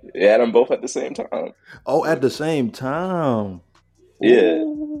 It had them both at the same time. Oh, at the same time. Yeah.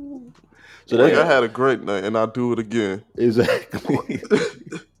 Ooh. So Like, that's I had a great night, and I'll do it again. exactly.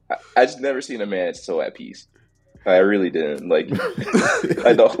 I just never seen a man so at peace. I really didn't. Like,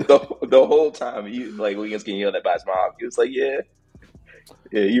 like the whole time when he was getting yelled at by his mom, he was like, yeah,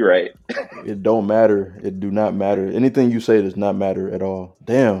 you're right. It don't matter. It do not matter. Anything you say does not matter at all.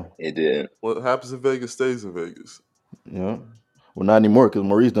 Damn. It didn't. What happens in Vegas stays in Vegas. Yeah. Well, not anymore because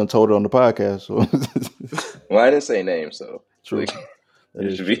Maurice done told it on the podcast. So Well, I didn't say names, so true. like, That it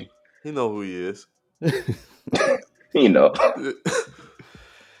is should true. be, He know who he is. you know.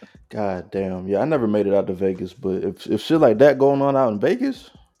 God damn. Yeah, I never made it out to Vegas, but if shit like that going on out in Vegas,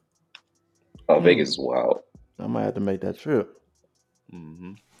 Oh, Vegas is wild. I might have to make that trip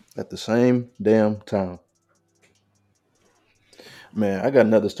Mm-hmm. at the same damn time. Man, I got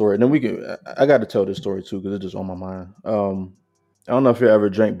another story. And then I got to tell this story too because it's just on my mind. I don't know if you ever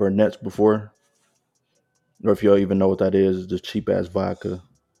drank Burnett's before or if y'all even know what that is. It's just cheap ass vodka.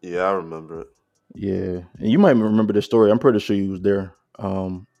 Yeah, I remember it. Yeah. And you might remember this story. I'm pretty sure you was there.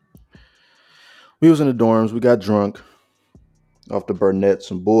 We was in the dorms. We got drunk off the Burnett's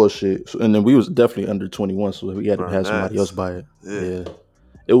and bullshit. And then we was definitely under 21, so we had to have somebody else buy it. Yeah.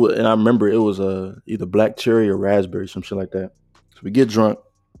 It was, and I remember it was either black cherry or raspberry, some shit like that. So we get drunk,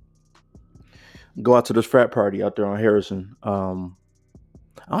 go out to this frat party out there on Harrison.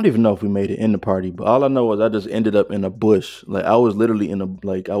 I don't even know if we made it in the party, but all I know is I just ended up in a bush. Like I was literally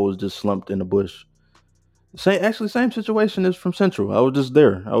I was just slumped in a bush. Same situation as from Central. I was just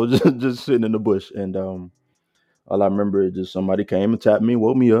there. I was just sitting in the bush, and all I remember is just somebody came and tapped me,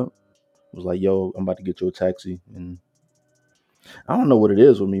 woke me up, was like, "Yo, I'm about to get you a taxi." And I don't know what it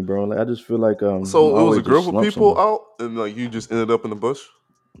is with me, bro. Like I just feel like So it was a group of people somewhere. out, and like you just ended up in the bush.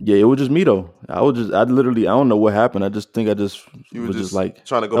 Yeah, it was just me though. I literally, I don't know what happened. I just think You were was just just like,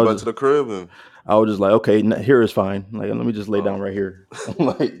 trying to I go was back to just, the crib and I was just like, okay, here is fine. Like, let me just lay down oh right here.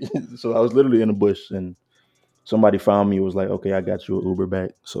 Like, so I was literally in the bush, and somebody found me. Was like, okay, I got you an Uber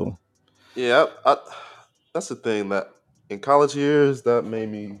back. So yeah, that's the thing that in college years that made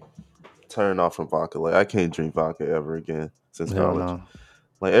me turn off from vodka. Like I can't drink vodka ever again since hell college. no.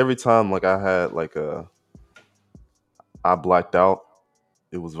 Like every time like I had like I blacked out,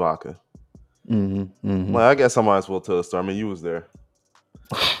 it was vodka. Mm-hmm. Like I guess I might as well tell the story. I mean, you was there.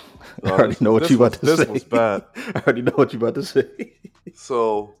 I already know what you about to This say. was bad. I already know what you about to say.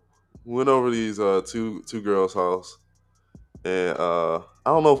 So we went over these two girls' house, and I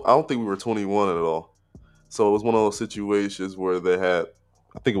don't think we were 21 at all. So it was one of those situations where they had,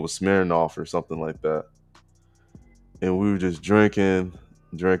 I think it was Smirnoff or something like that, and we were just drinking,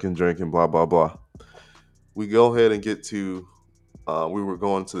 blah blah blah. We go ahead and get to, we were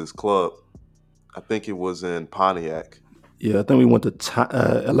going to this club. I think it was in Pontiac. Yeah, I think we went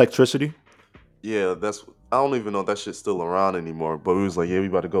to electricity. Yeah, I don't even know if that shit's still around anymore. But we was like, yeah, we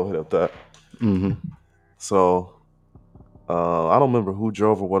about to go hit up that. Mm-hmm. So I don't remember who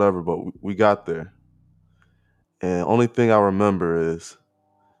drove or whatever, but we got there. And only thing I remember is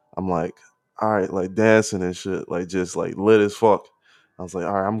I'm like, all right, like dancing and shit, like just like lit as fuck. I was like,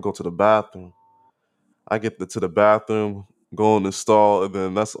 all right, I'm gonna go to the bathroom. I get to the bathroom, go in the stall, and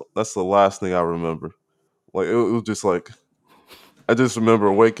then that's the last thing I remember. Like it was just like I just remember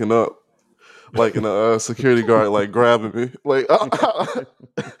waking up like in a security guard like grabbing me like out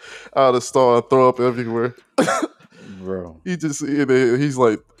of the stall and throw up everywhere. Bro. He's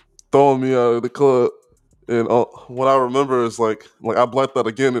like throwing me out of the club, and what I remember is like I blacked out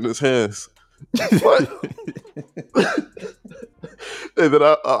again in his hands. Like, and then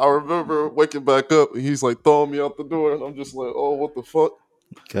I remember waking back up, and he's like throwing me out the door, and I'm just like, oh, what the fuck?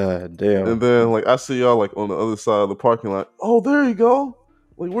 God And damn. then like I see y'all like on the other side of the parking lot. Oh, there you go.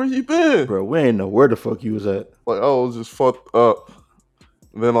 Like where you been? Bro, we ain't know where the fuck you was at. Like I was just fucked up.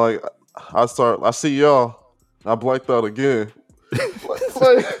 And then like I see y'all. I blacked out again.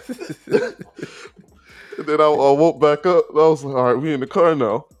 Like, and then I woke back up. And I was like, all right, we in the car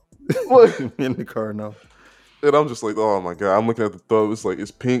now. Like, in the car now. and I'm just like, oh my god. I'm looking at the throat. It's like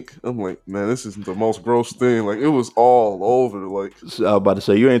it's pink. I'm like, man, this is the most gross thing. Like it was all over. Like, So I was about to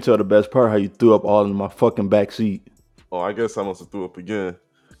say, you ain't tell the best part how you threw up all in my fucking back seat. oh, I guess I must have threw up again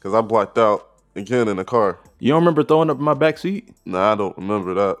because I blacked out again in the car. You don't remember throwing up in my back seat? Nah, I don't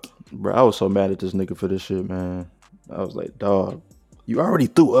remember that. Bro, I was so mad at this nigga for this shit, man. I was like, dog, you already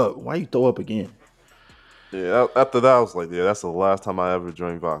threw up. Why you throw up again? Yeah, after that, I was like, yeah, that's the last time I ever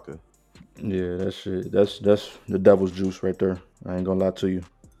drank vodka. Yeah, that shit. That's the devil's juice right there. I ain't gonna lie to you.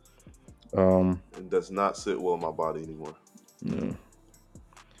 It does not sit well in my body anymore.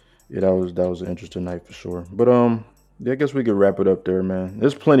 Yeah, that was an interesting night for sure. But yeah, I guess we could wrap it up there, man.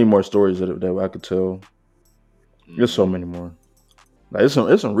 There's plenty more stories that I could tell. There's so many more. Like it's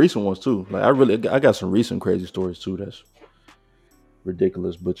some recent ones too. Like I got some recent crazy stories too. That's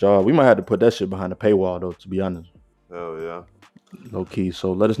ridiculous. But y'all, we might have to put that shit behind the paywall though. To be honest, Hell yeah. low key.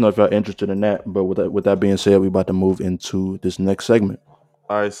 So let us know if y'all interested in that. But with that being said, we about to move into this next segment.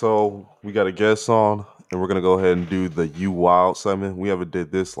 All right, so we got a guest on, and we're gonna go ahead and do the You Wild segment. We haven't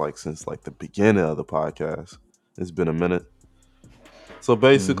did this like since like the beginning of the podcast. It's been a minute. So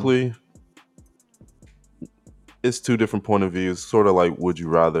basically, it's two different point of views, sort of like Would You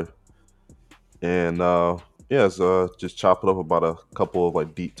Rather, and yeah, so just chop it up about a couple of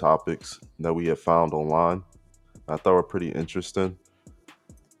like deep topics that we have found online. I thought were pretty interesting.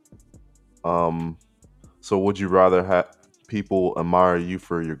 So would you rather have people admire you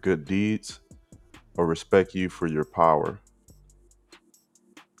for your good deeds or respect you for your power?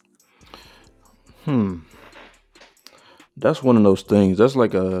 That's one of those things. That's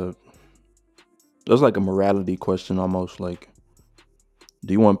like a morality question almost. Like,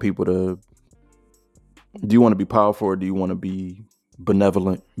 do you want to be powerful or do you want to be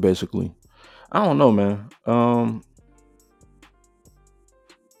benevolent? Basically, I don't know, man.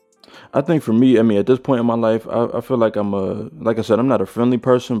 I think for me, I mean, at this point in my life, I feel like like I said, I'm not a friendly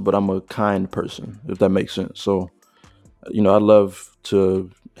person, but I'm a kind person, if that makes sense. So, I love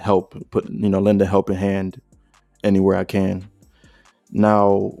to help, lend a helping hand anywhere I can.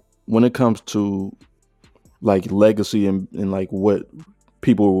 Now, when it comes to like legacy and like what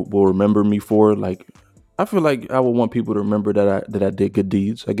people will remember me for, like I feel like I would want people to remember that I did good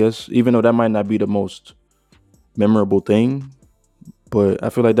deeds, I guess, even though that might not be the most memorable thing. But I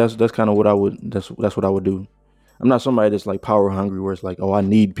feel like that's kind of what that's what I would do. I'm not somebody that's like power hungry where it's like, oh, I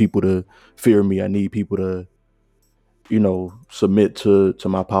need people to fear me. I need people to, submit to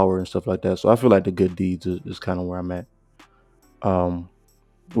my power and stuff like that. So I feel like the good deeds is kind of where I'm at.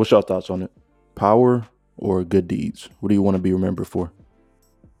 What's your thoughts on it? Power or good deeds? What do you want to be remembered for?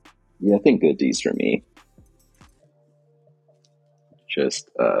 Yeah, I think good deeds for me. Just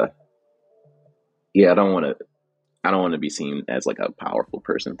yeah, I don't want to be seen as like a powerful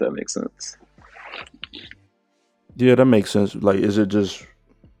person, if that makes sense. Yeah, that makes sense. Like, is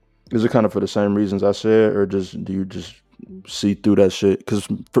it kind of for the same reasons I said, or do you just see through that shit? Because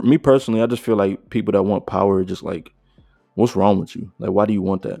for me personally, I just feel like people that want power are just like, what's wrong with you? Like, why do you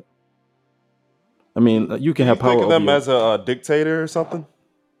want that? I mean, you Do can you have power think of over them your. as a dictator or something?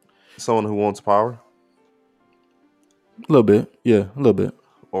 Someone who wants power? A little bit, yeah, a little bit.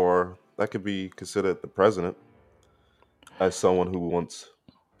 Or that could be considered the president as someone who wants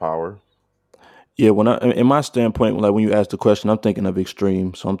power. Yeah, in my standpoint, like when you ask the question, I'm thinking of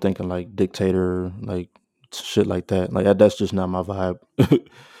extreme. So I'm thinking like dictator, like shit like that. Like that's just not my vibe.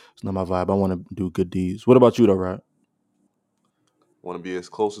 It's not my vibe. I want to do good deeds. What about you, though, right? Want to be as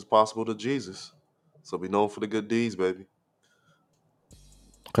close as possible to Jesus. So be known for the good deeds, baby.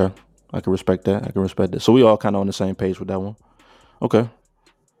 Okay, I can respect that. I can respect that. So we all kind of on the same page with that one. Okay.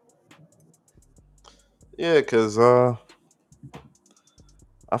 Yeah, because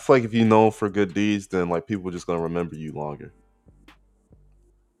I feel like if you're known for good deeds, then like people are just gonna remember you longer.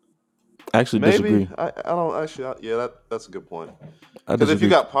 I actually Maybe disagree. I don't actually. Yeah, that's a good point. I Because if you disagree.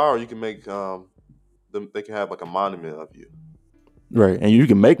 got power, you can make them. They can have like a monument of you. Right, and you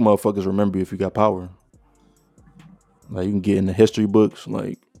can make motherfuckers remember you if you got power. Like you can get in the history books.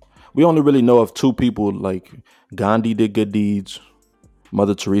 Like we only really know of two people. Like Gandhi did good deeds.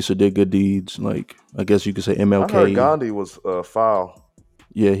 Mother Teresa did good deeds. Like I guess you could say I heard MLK. Gandhi was foul.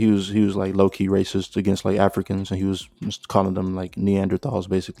 Yeah, he was like low key racist against like Africans, and he was just calling them like Neanderthals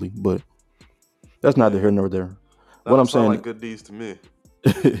basically. But that's neither here Yeah, nor there. that What don't I'm sound saying, like good deeds to me.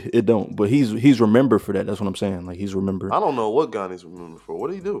 it don't. But he's remembered for that. That's what I'm saying. Like he's remembered. I don't know what Gandhi's remembered for. What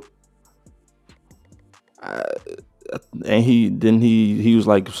did he do? Uh, and he was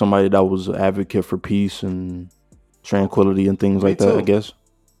like somebody that was an advocate for peace and tranquility and things Me like that, I too. guess.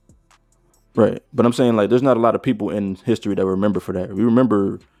 Right. But I'm saying like there's not a lot of people in history that remember for that. We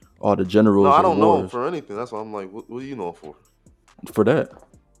remember all the No, generals I of the don't know him wars for anything. That's why I'm like, what do you know him for? for that.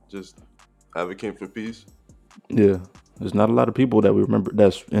 Just advocating for peace. Yeah. There's not a lot of people that we remember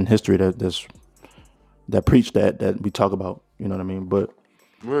that's in history that preach that we talk about. You know what I mean? But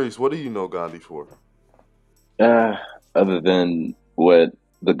Maurice, what do you know Gandhi for? Uh, Other than what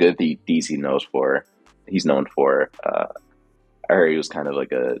the good deeds he knows for, he's known for. I heard he was kind of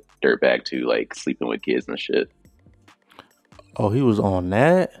like a dirtbag too, like sleeping with kids and shit. oh, he was on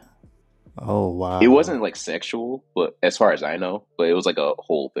that. Oh It wow. wasn't like sexual, but as far as I know, but it was like a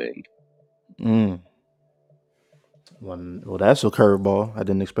whole thing. Mm. Well, that's a curveball I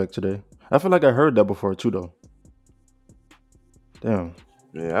didn't expect today. I feel like I heard that before too, though. Damn.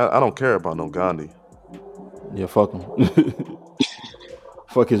 Yeah, I don't care about no Gandhi. Yeah, fuck him.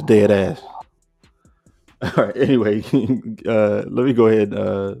 Fuck his dead ass. All right. Anyway, let me go ahead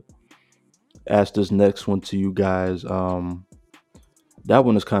ask this next one to you guys. That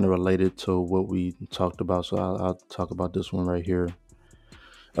one is kind of related to what we talked about, so I'll talk about this one right here.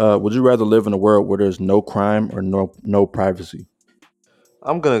 Would you rather live in a world where there's no crime or no privacy?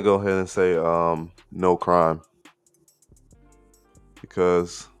 I'm gonna go ahead and say no crime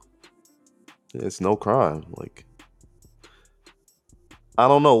because it's no crime. Like I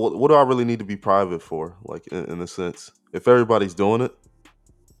don't know what do I really need to be private for? Like in a sense, if everybody's doing it,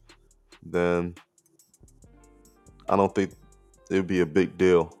 then I don't think it would be a big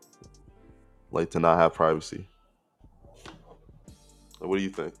deal. Like to not have privacy. What do you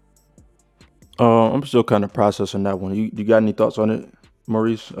think? I'm still kind of processing that one. You got any thoughts on it,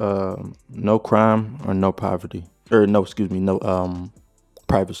 Maurice? No crime or no poverty, or no, excuse me, no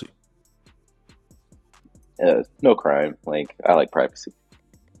privacy. No crime. Like I like privacy.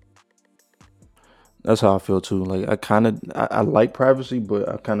 That's how I feel too. Like I like privacy, but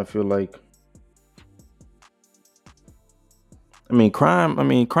I kind of feel like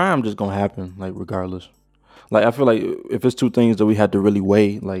crime just gonna happen like regardless. Like I feel like if it's two things that we had to really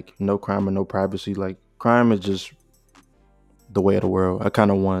weigh, like no crime or no privacy, like crime is just the way of the world. I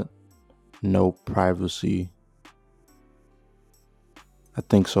kind of want no privacy. I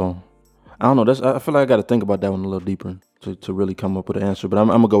think so. I don't know. I feel like I got to think about that one a little deeper to really come up with an answer. But I'm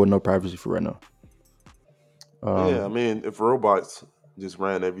gonna go with no privacy for right now. Yeah, I Um, mean, if robots just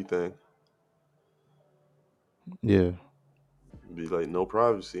ran everything, yeah, it'd be like no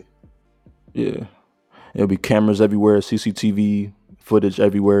privacy. yeah. It'll be cameras everywhere, CCTV footage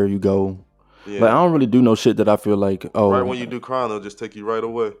everywhere you go. Like I Yeah. don't really do no shit that I feel like, Right oh, when you do crime, they'll just take you right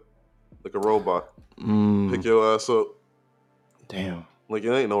away, like a robot. Pick mm, your ass up. damn. Like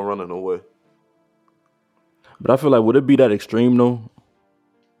it ain't no running away. But I feel like would it be that extreme though?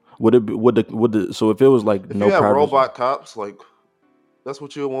 Would it be, would the so if it was like If you no have privacy? robot cops, like that's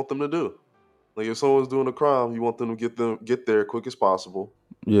what you want them to do. Like if someone's doing a crime, you want them to get there quick as possible.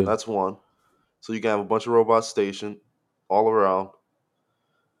 Yeah, That's one. So you can have a bunch of robots stationed all around,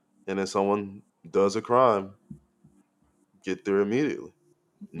 and then someone does a crime, get there immediately,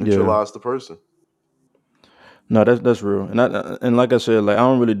 yeah. neutralize the person. No, that's real. And like I said, like I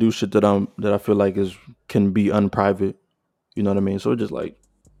don't really do shit that I feel like is can be unprivate. You know what I mean? So it's just like,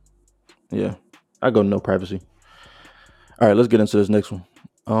 yeah, I go no privacy. All right, let's get into this next one.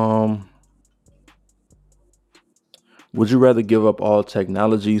 Um, would you rather give up all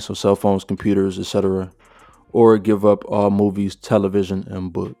technology, so cell phones, computers, etc., or give up all movies, television,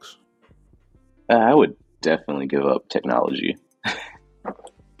 and books? I would definitely give up technology.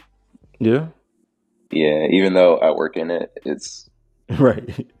 Yeah, Yeah, even though I work in it,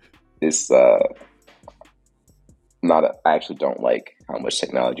 right. it's not. I actually don't like how much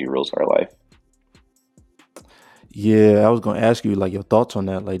technology rules our life. Yeah, I was gonna ask you like your thoughts on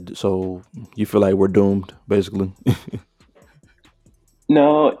that. Like, so you feel like we're doomed, basically?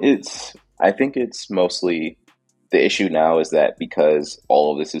 No, it's. I think it's mostly the issue now is that because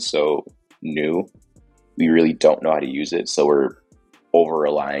all of this is so new, we really don't know how to use it, so we're over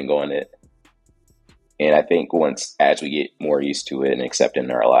relying on it. And I think once as we get more used to it and accept it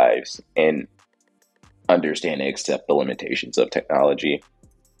in our lives and understand and accept the limitations of technology,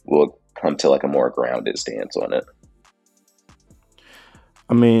 we'll come to like a more grounded stance on it.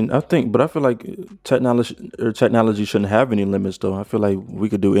 I mean, but I feel like technology shouldn't have any limits, though. I feel like we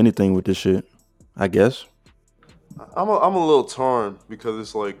could do anything with this shit. I guess. I'm a little torn because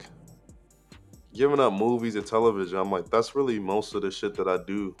it's like giving up movies and television. I'm like that's really most of the shit that I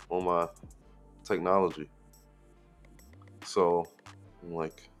do on my technology. So I'm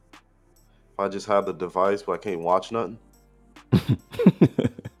like if I just have the device but I can't watch nothing,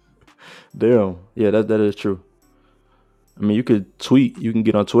 Damn. Yeah, that is true. I mean, you could tweet. You can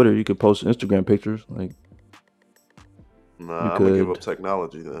get on Twitter. You could post Instagram pictures. Like you nah, I'm gonna give up could.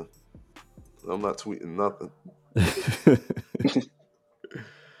 technology then. I'm not tweeting nothing.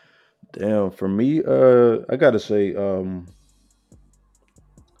 Damn. For me, I gotta say, I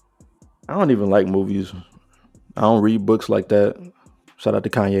don't even like movies. I don't read books like that. Shout out to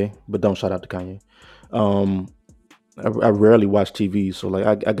Kanye, but don't shout out to Kanye. Um, I rarely watch TV, so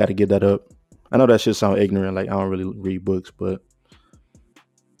like I got to give that up. I know that shit sound ignorant, like I don't really read books, but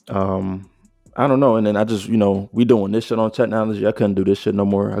um, I don't know. And then I just we doing this shit on technology. I couldn't do this shit no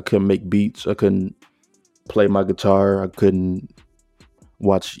more. I couldn't make beats. I couldn't play my guitar. I couldn't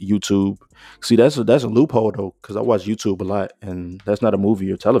watch YouTube. See, that's a loophole though, because I watch YouTube a lot, and that's not a movie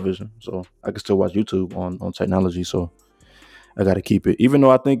or television, so I can still watch YouTube on technology. So I got to keep it, even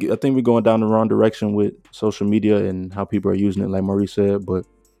though I think we're going down the wrong direction with social media and how people are using it, like Maurice said. But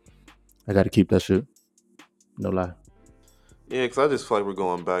I got to keep that shit. No lie. Yeah, because I just feel like we're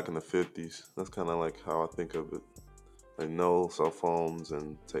going back in the 50s. That's kind of like how I think of it. Like no cell phones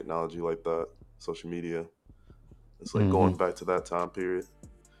and technology like that, social media. It's like Hmm. going back to that time period.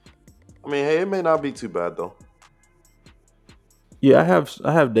 I mean, hey, it may not be too bad though. Yeah,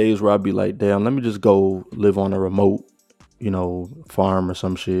 I have days where I'd be like, damn, let me just go live on a remote, farm or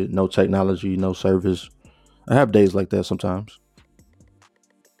some shit. No technology, no service. I have days like that sometimes,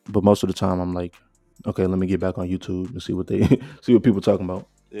 but most of the time I'm like, okay, let me get back on YouTube and see what they see what people talking about.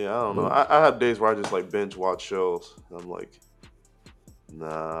 Yeah, I don't know. But I have days where I just like binge watch shows. And I'm like,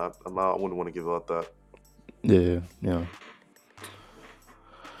 nah, I wouldn't want to give up that. yeah, yeah.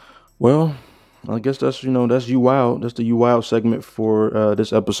 Well, I guess that's you wild. That's the you wild segment for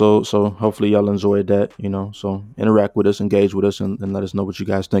this episode. So hopefully y'all enjoyed that. So interact with us, engage with us, and let us know what you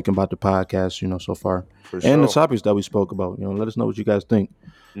guys think about the podcast. So far, For and the sure. topics that we spoke about. Let us know what you guys think.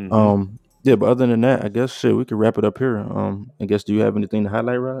 Hmm. Yeah, but other than that, I guess shit, we could wrap it up here. I guess do you have anything to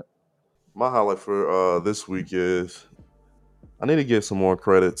highlight, Rod? My highlight for this week is I need to give some more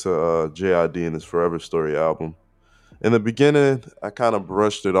credit to JID and his Forever Story album. In the beginning, I kind of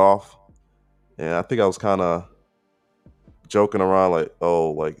brushed it off, and I think I was kind of joking around like,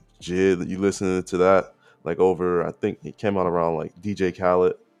 oh, like Jid, you listening to that? Like over, I think it came out around like DJ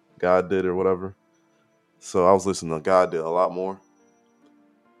Khaled, God did or whatever. So I was listening to God did a lot more.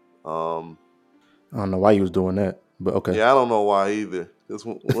 Um, I don't know why you was doing that, but okay. yeah, I don't know why either. Because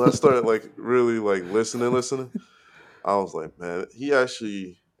when I started like really like listening, I was like, man,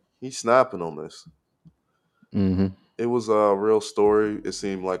 he's snapping on this. Hmm. It was a real story. It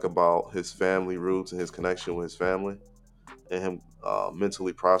seemed like about his family roots and his connection with his family, and him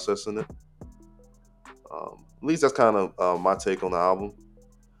mentally processing it. At least that's kind of my take on the album.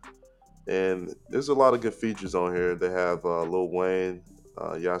 And there's a lot of good features on here. They have Lil Wayne,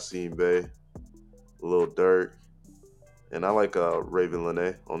 Yasin Bey, Lil Durk, and I like Raven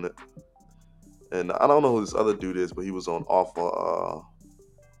Lene on it. And I don't know who this other dude is, but he was on off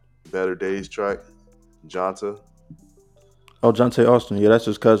Better Days track, Jonta. Oh, Jonte Austin. Yeah, that's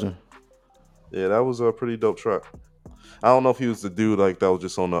his cousin. Yeah, that was a pretty dope track. I don't know if he was the dude like that was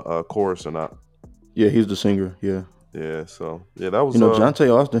just on the chorus or not. Yeah, he's the singer. Yeah. Yeah, so yeah, that was. You know,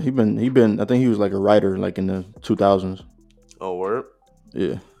 Jonte Austin. He been. I think he was like a writer, like in the 2000s. Oh, word.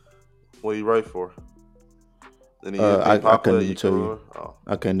 Yeah. What you write for? I couldn't even tell you. Oh.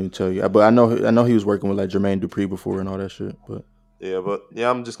 I can't even tell you. But I know he was working with like Jermaine Dupri before and all that shit. But yeah,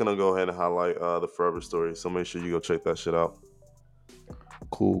 I'm just gonna go ahead and highlight the Forever Story. So make sure you go check that shit out.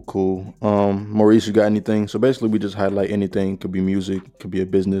 Cool. Maurice, you got anything? So basically, we just highlight anything. It could be music. It could be a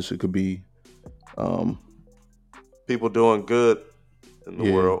business. It could be people doing good in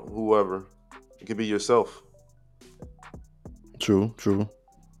the world. Whoever. It could be yourself. True.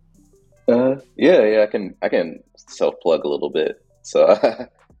 Yeah, I can self plug a little bit. So,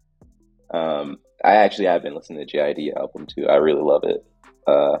 I've been listening to JID album too. I really love it.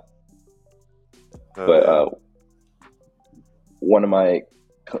 One of my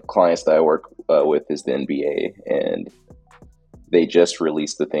clients that I work with is the NBA, and they just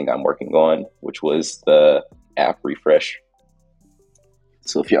released the thing I'm working on, which was the app refresh.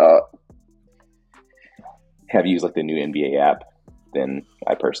 So if y'all have used like the new NBA app, then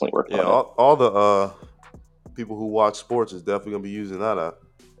I personally work on it. All the people who watch sports is definitely gonna be using that app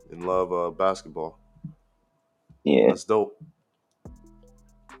and love basketball. Yeah, that's dope.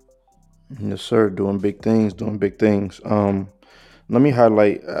 Yes, sir. Doing big things. Let me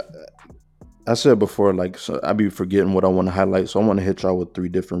highlight. I said before, like, so I be forgetting what I want to highlight, so I want to hit y'all with 3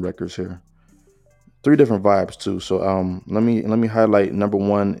 different records here, 3 different vibes too. So let me highlight. Number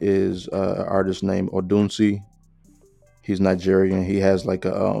 1 is an artist named Odunsi. He's Nigerian. He has like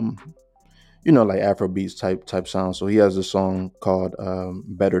a like Afrobeats type sound. So he has a song called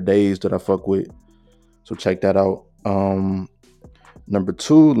Better Days that I fuck with. So check that out. Number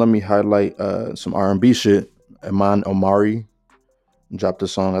 2, let me highlight some R&B shit. Iman Omari dropped a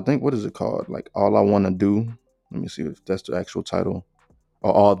song. I think, what is it called? Like All I Wanna Do. Let me see if that's the actual title.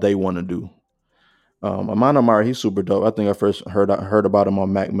 Or All They Wanna Do. Iman Omari, he's super dope. I think I first heard about him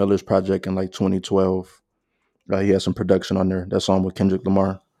on Mac Miller's project in like 2012. He had some production on there. That song with Kendrick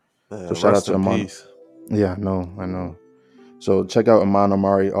Lamar. So shout out to Iman. Yeah, I know. So check out Iman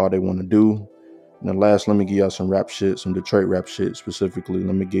Omari, All They Wanna Do. And then last, let me give y'all some rap shit, some Detroit rap shit specifically.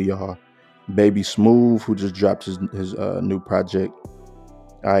 Let me give y'all Baby Smooth, who just dropped his new project.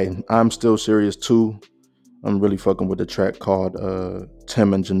 I'm Still Serious too. I'm really fucking with the track called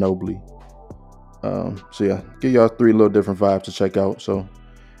Tim and Ginobili. So yeah, give y'all 3 little different vibes to check out. So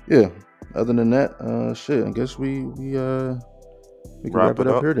yeah, other than that, I guess we can wrap it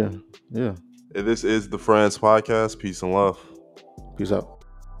up here then. Yeah. This is the Friends Podcast. Peace and love. Peace out.